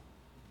come.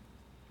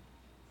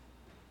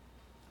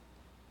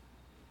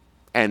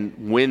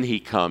 And when He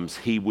comes,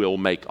 He will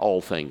make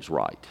all things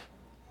right.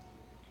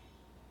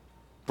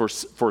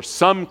 For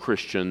some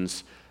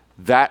Christians,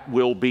 that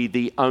will be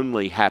the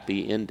only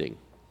happy ending.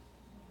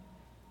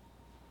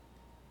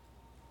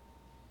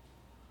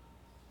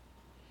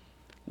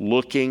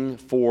 Looking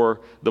for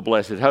the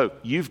blessed hope.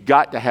 You've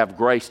got to have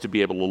grace to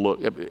be able to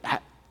look.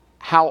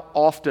 How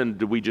often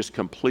do we just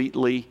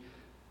completely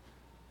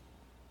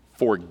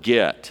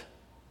forget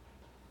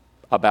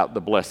about the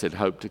blessed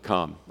hope to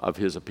come of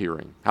His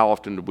appearing? How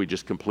often do we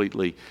just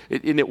completely...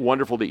 Isn't it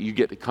wonderful that you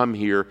get to come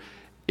here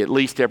at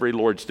least every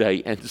Lord's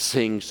Day and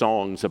sing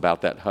songs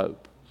about that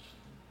hope?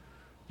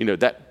 You know,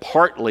 that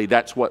partly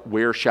that's what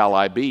Where Shall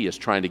I Be is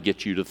trying to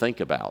get you to think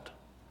about.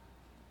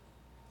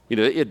 You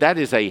know, that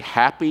is a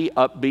happy,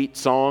 upbeat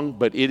song,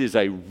 but it is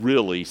a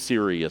really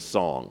serious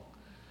song.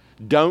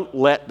 Don't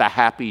let the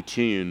happy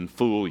tune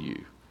fool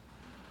you.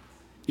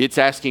 It's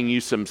asking you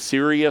some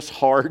serious,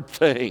 hard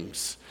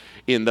things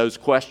in those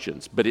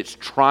questions, but it's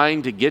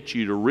trying to get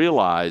you to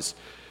realize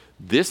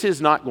this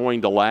is not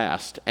going to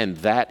last, and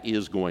that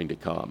is going to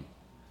come.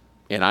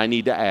 And I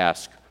need to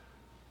ask,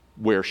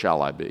 where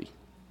shall I be?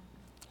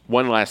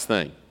 One last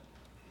thing.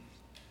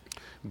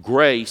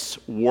 Grace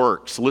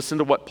works. Listen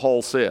to what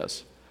Paul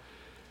says.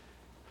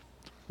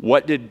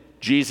 What did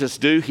Jesus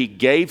do? He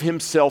gave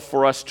Himself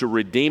for us to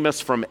redeem us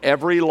from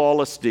every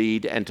lawless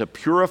deed and to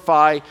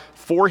purify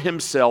for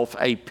Himself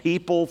a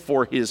people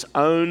for His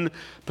own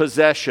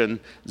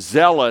possession,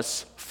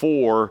 zealous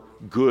for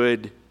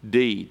good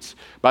deeds.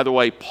 By the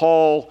way,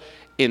 Paul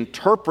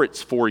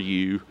interprets for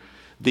you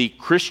the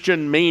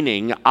Christian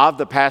meaning of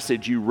the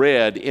passage you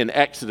read in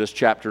Exodus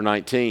chapter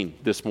 19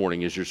 this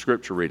morning as your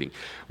scripture reading.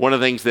 One of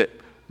the things that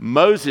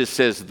Moses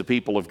says to the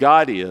people of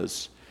God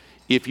is,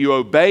 if you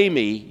obey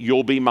me,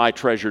 you'll be my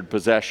treasured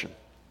possession.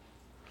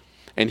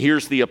 And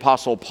here's the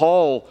Apostle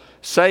Paul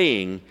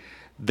saying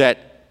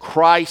that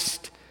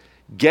Christ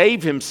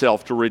gave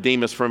himself to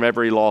redeem us from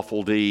every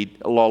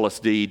lawless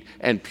deed,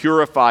 and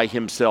purify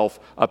himself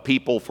a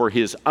people for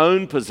his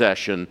own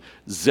possession,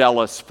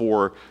 zealous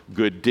for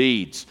good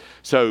deeds.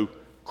 So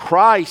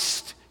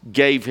Christ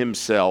gave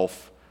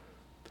himself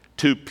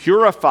to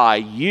purify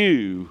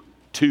you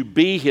to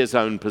be his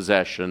own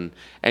possession,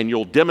 and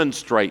you'll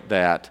demonstrate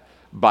that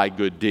by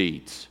good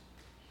deeds.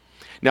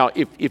 Now,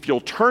 if you'll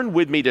turn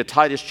with me to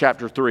Titus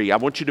chapter 3, I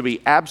want you to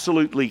be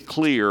absolutely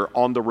clear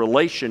on the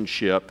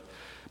relationship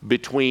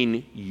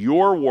between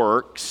your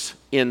works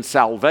in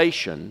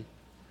salvation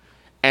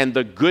and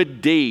the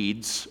good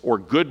deeds or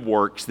good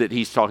works that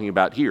he's talking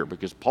about here.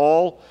 Because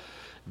Paul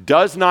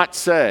does not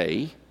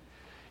say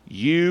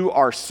you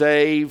are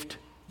saved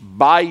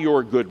by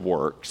your good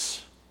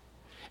works,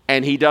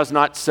 and he does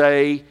not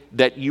say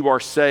that you are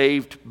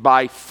saved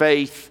by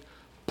faith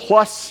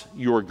plus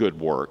your good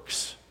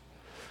works.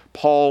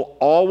 Paul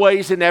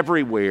always and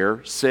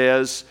everywhere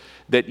says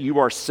that you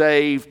are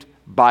saved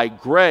by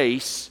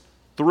grace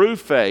through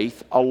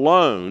faith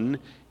alone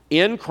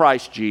in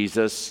Christ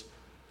Jesus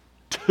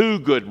to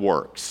good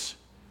works.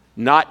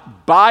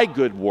 Not by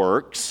good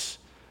works,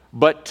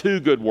 but to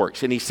good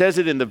works. And he says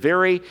it in the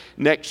very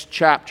next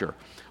chapter.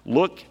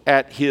 Look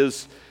at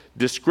his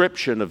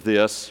description of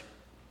this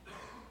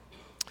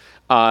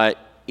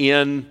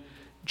in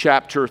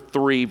chapter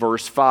 3,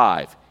 verse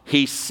 5.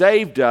 He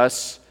saved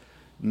us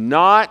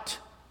not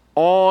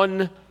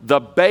on the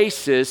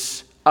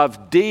basis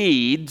of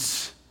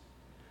deeds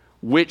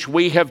which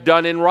we have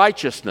done in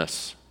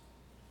righteousness.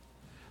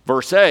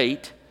 Verse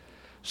 8,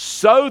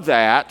 so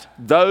that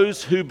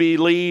those who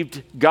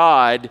believed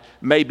God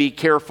may be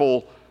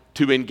careful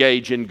to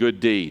engage in good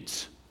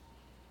deeds.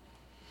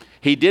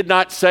 He did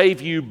not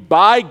save you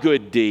by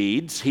good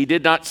deeds. He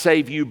did not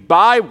save you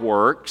by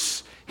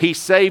works. He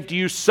saved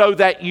you so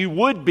that you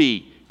would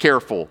be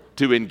careful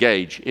to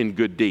engage in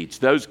good deeds.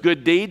 Those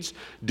good deeds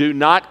do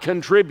not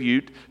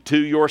contribute to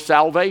your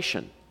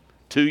salvation,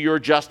 to your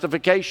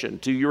justification,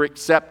 to your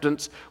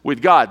acceptance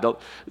with God.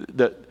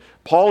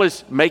 Paul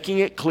is making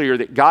it clear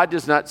that God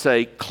does not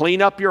say,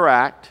 clean up your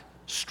act,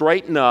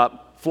 straighten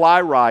up,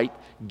 fly right,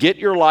 get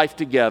your life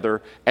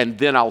together, and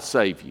then I'll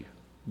save you.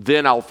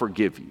 Then I'll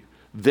forgive you.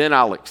 Then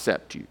I'll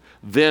accept you.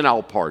 Then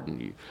I'll pardon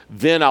you.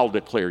 Then I'll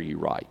declare you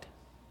right.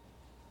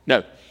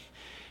 No.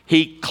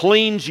 He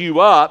cleans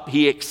you up,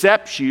 he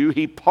accepts you,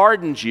 he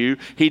pardons you,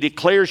 he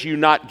declares you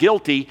not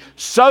guilty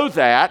so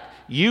that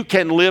you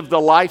can live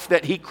the life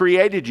that he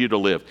created you to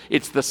live.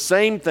 It's the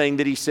same thing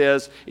that he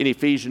says in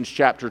Ephesians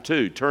chapter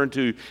 2. Turn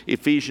to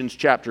Ephesians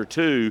chapter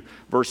 2,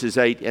 verses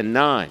 8 and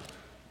 9.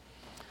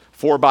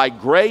 For by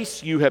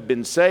grace you have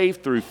been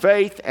saved through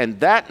faith, and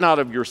that not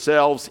of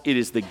yourselves, it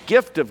is the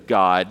gift of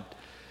God,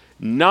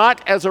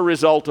 not as a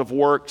result of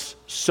works,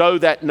 so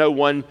that no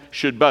one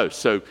should boast.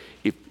 So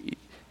if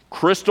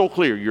crystal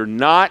clear, you're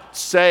not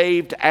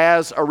saved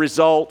as a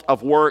result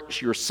of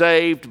works. You're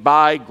saved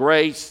by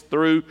grace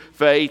through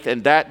faith,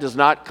 and that does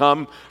not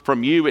come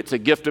from you. It's a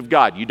gift of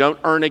God. You don't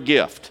earn a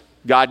gift.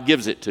 God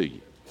gives it to you.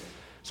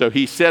 So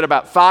he said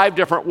about 5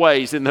 different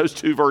ways in those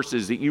 2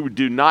 verses that you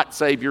do not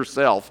save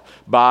yourself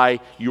by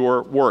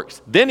your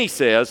works. Then he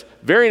says,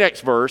 very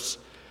next verse,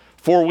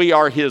 for we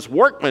are his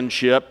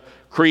workmanship,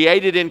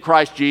 created in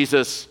Christ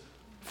Jesus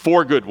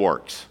for good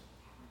works.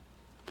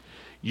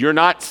 You're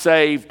not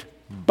saved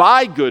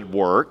by good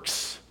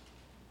works,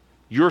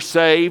 you're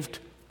saved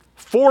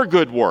for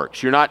good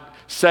works. You're not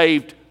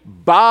saved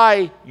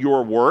by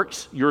your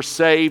works, you're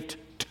saved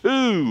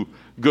to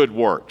good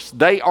works.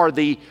 They are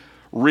the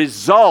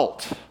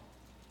result.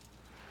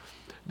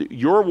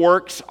 Your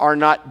works are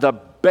not the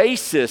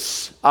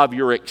basis of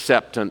your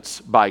acceptance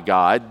by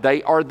God.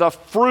 They are the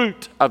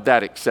fruit of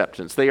that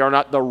acceptance. They are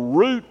not the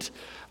root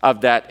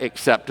of that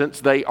acceptance.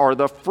 They are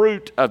the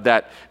fruit of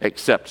that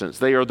acceptance.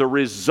 They are the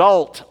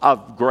result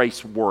of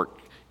grace work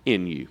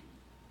in you.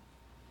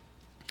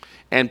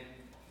 And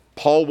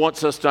Paul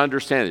wants us to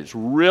understand it. It's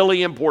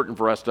really important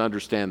for us to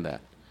understand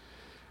that.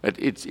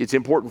 It's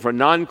important for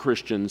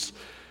non-Christians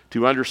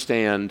to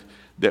understand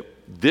that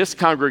this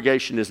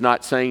congregation is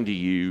not saying to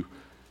you,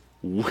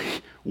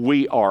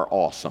 we are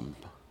awesome.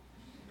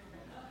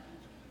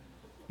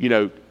 You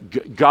know,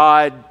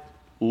 God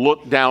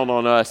looked down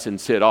on us and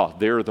said, oh,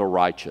 they're the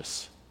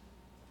righteous.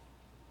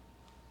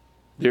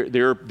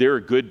 They're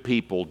good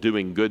people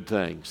doing good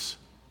things.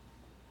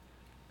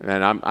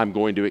 And I'm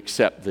going to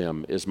accept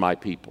them as my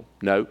people.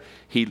 No,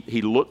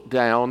 he looked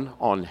down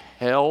on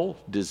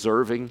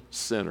hell-deserving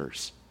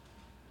sinners.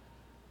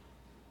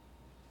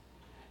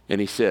 And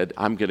he said,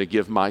 I'm going to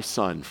give my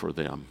son for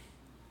them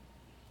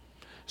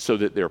so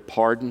that they're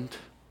pardoned,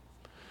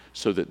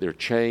 so that they're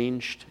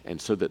changed, and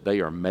so that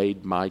they are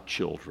made my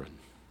children,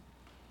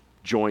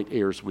 joint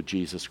heirs with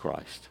Jesus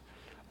Christ.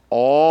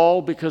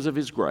 all because of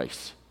his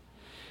grace.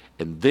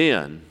 And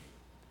then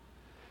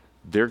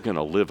they're going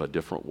to live a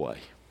different way.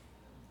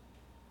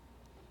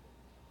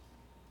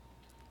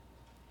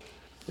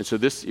 And so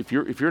this, if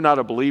you're not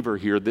a believer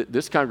here,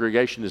 this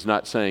congregation is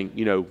not saying,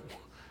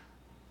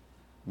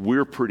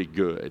 we're pretty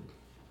good,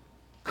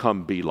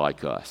 come be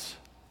like us.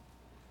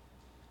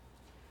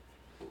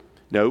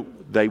 No,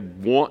 they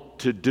want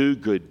to do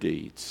good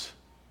deeds,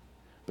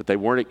 but they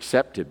weren't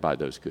accepted by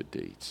those good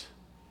deeds.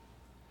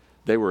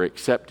 They were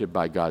accepted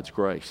by God's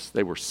grace.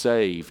 They were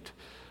saved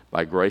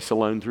by grace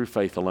alone, through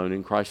faith alone,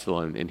 in Christ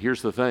alone. And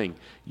here's the thing,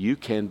 you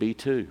can be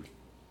too.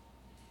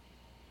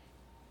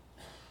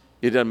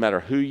 It doesn't matter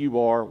who you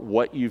are,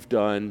 what you've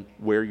done,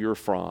 where you're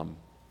from,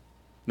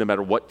 no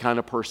matter what kind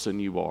of person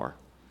you are,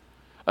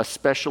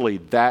 especially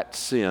that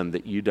sin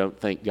that you don't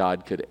think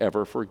God could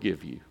ever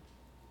forgive you.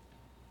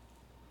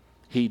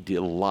 He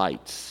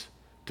delights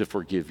to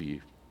forgive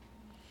you.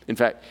 In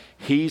fact,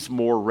 he's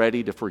more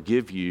ready to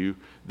forgive you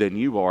than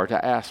you are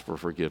to ask for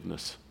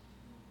forgiveness.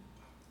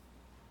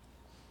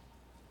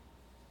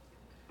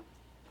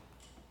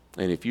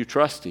 And if you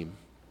trust him,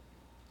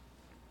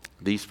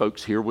 these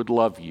folks here would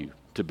love you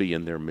to be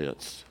in their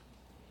midst,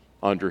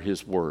 under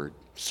his word,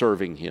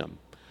 serving him,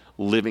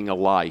 living a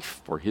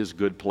life for his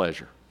good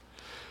pleasure.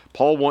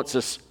 Paul wants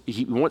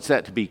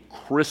that to be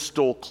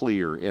crystal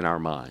clear in our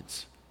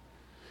minds.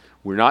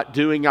 We're not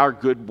doing our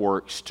good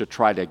works to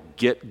try to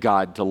get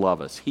God to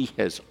love us. He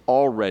has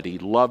already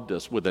loved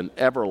us with an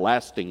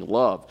everlasting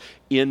love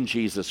in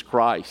Jesus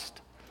Christ.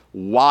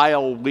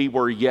 While we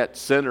were yet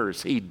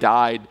sinners, he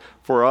died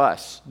for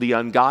us, the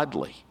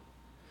ungodly,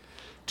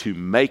 to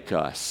make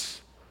us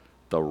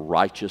the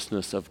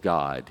righteousness of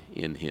God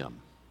in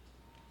him.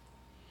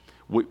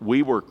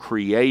 We were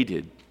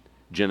created,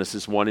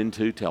 Genesis 1 and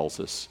 2 tells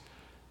us,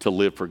 to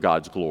live for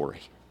God's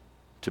glory,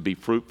 to be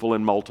fruitful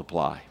and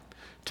multiply,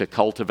 to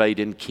cultivate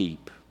and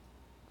keep,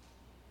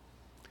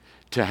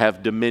 to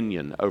have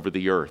dominion over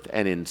the earth.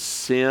 And in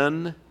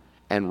sin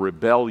and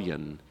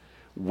rebellion,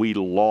 we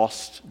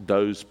lost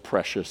those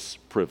precious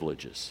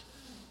privileges.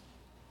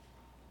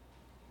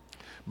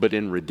 But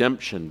in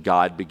redemption,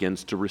 God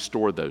begins to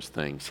restore those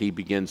things. He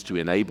begins to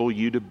enable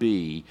you to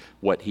be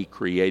what he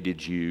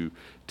created you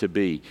to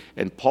be.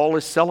 And Paul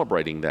is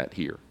celebrating that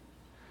here.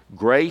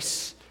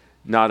 Grace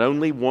not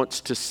only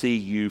wants to see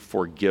you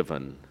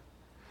forgiven,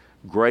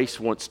 grace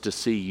wants to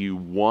see you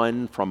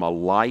won from a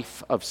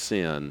life of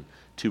sin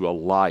to a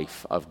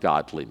life of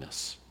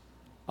godliness,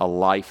 a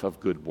life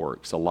of good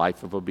works, a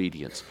life of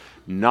obedience.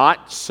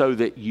 Not so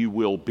that you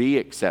will be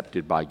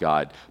accepted by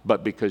God,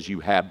 but because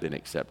you have been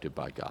accepted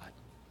by God.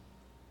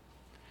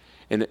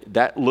 And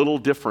that little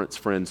difference,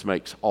 friends,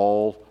 makes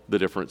all the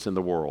difference in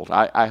the world.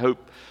 I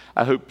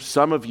hope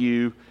some of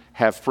you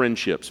have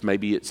friendships.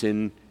 Maybe it's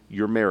in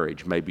your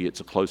marriage. Maybe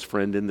it's a close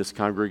friend in this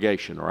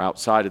congregation or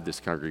outside of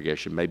this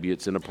congregation. Maybe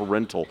it's in a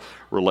parental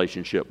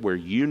relationship where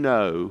you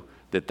know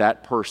that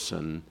that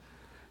person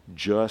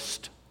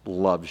just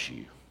loves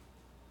you.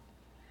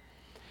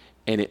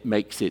 And it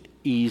makes it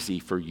easy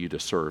for you to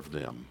serve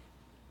them.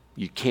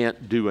 You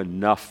can't do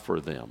enough for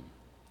them.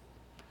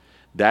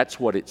 That's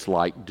what it's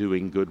like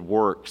doing good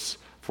works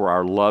for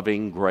our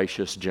loving,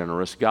 gracious,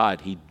 generous God.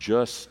 He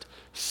just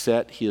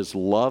set his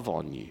love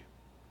on you.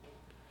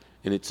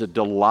 And it's a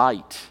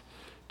delight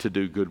to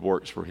do good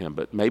works for him.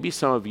 But maybe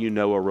some of you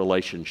know a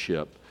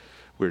relationship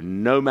where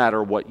no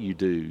matter what you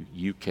do,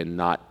 you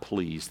cannot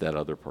please that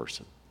other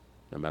person,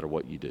 no matter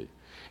what you do.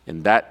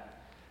 And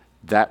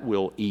that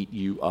will eat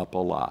you up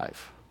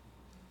alive.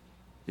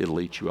 It'll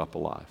eat you up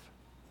alive.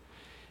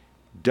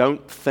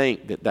 Don't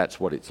think that that's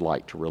what it's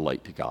like to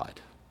relate to God.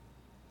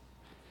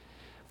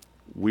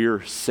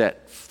 We're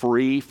set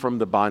free from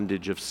the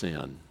bondage of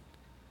sin,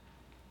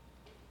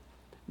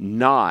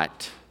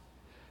 not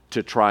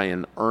to try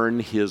and earn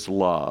his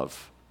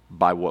love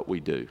by what we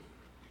do.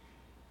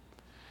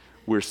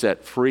 We're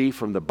set free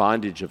from the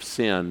bondage of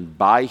sin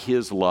by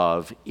his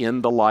love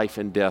in the life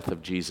and death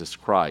of Jesus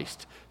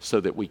Christ so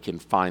that we can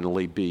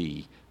finally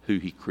be who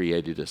he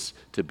created us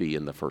to be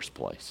in the first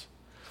place.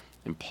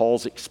 And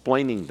Paul's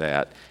explaining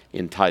that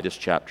in Titus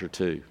chapter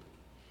 2.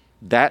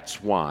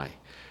 That's why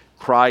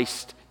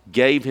Christ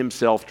gave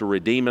himself to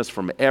redeem us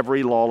from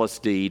every lawless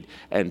deed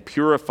and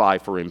purify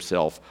for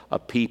himself a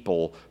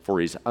people for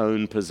his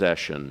own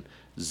possession,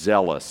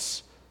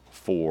 zealous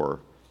for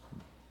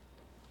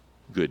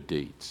good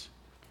deeds.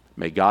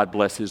 May God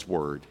bless his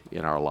word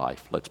in our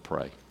life. Let's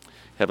pray.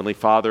 Heavenly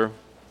Father,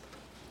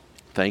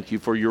 thank you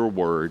for your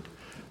word.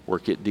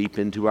 Work it deep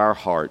into our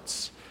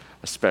hearts.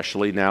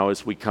 Especially now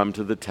as we come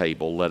to the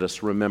table, let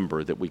us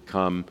remember that we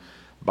come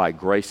by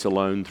grace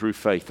alone, through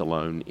faith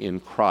alone, in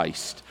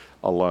Christ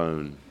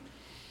alone.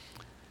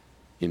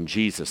 In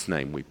Jesus'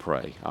 name we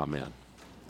pray. Amen.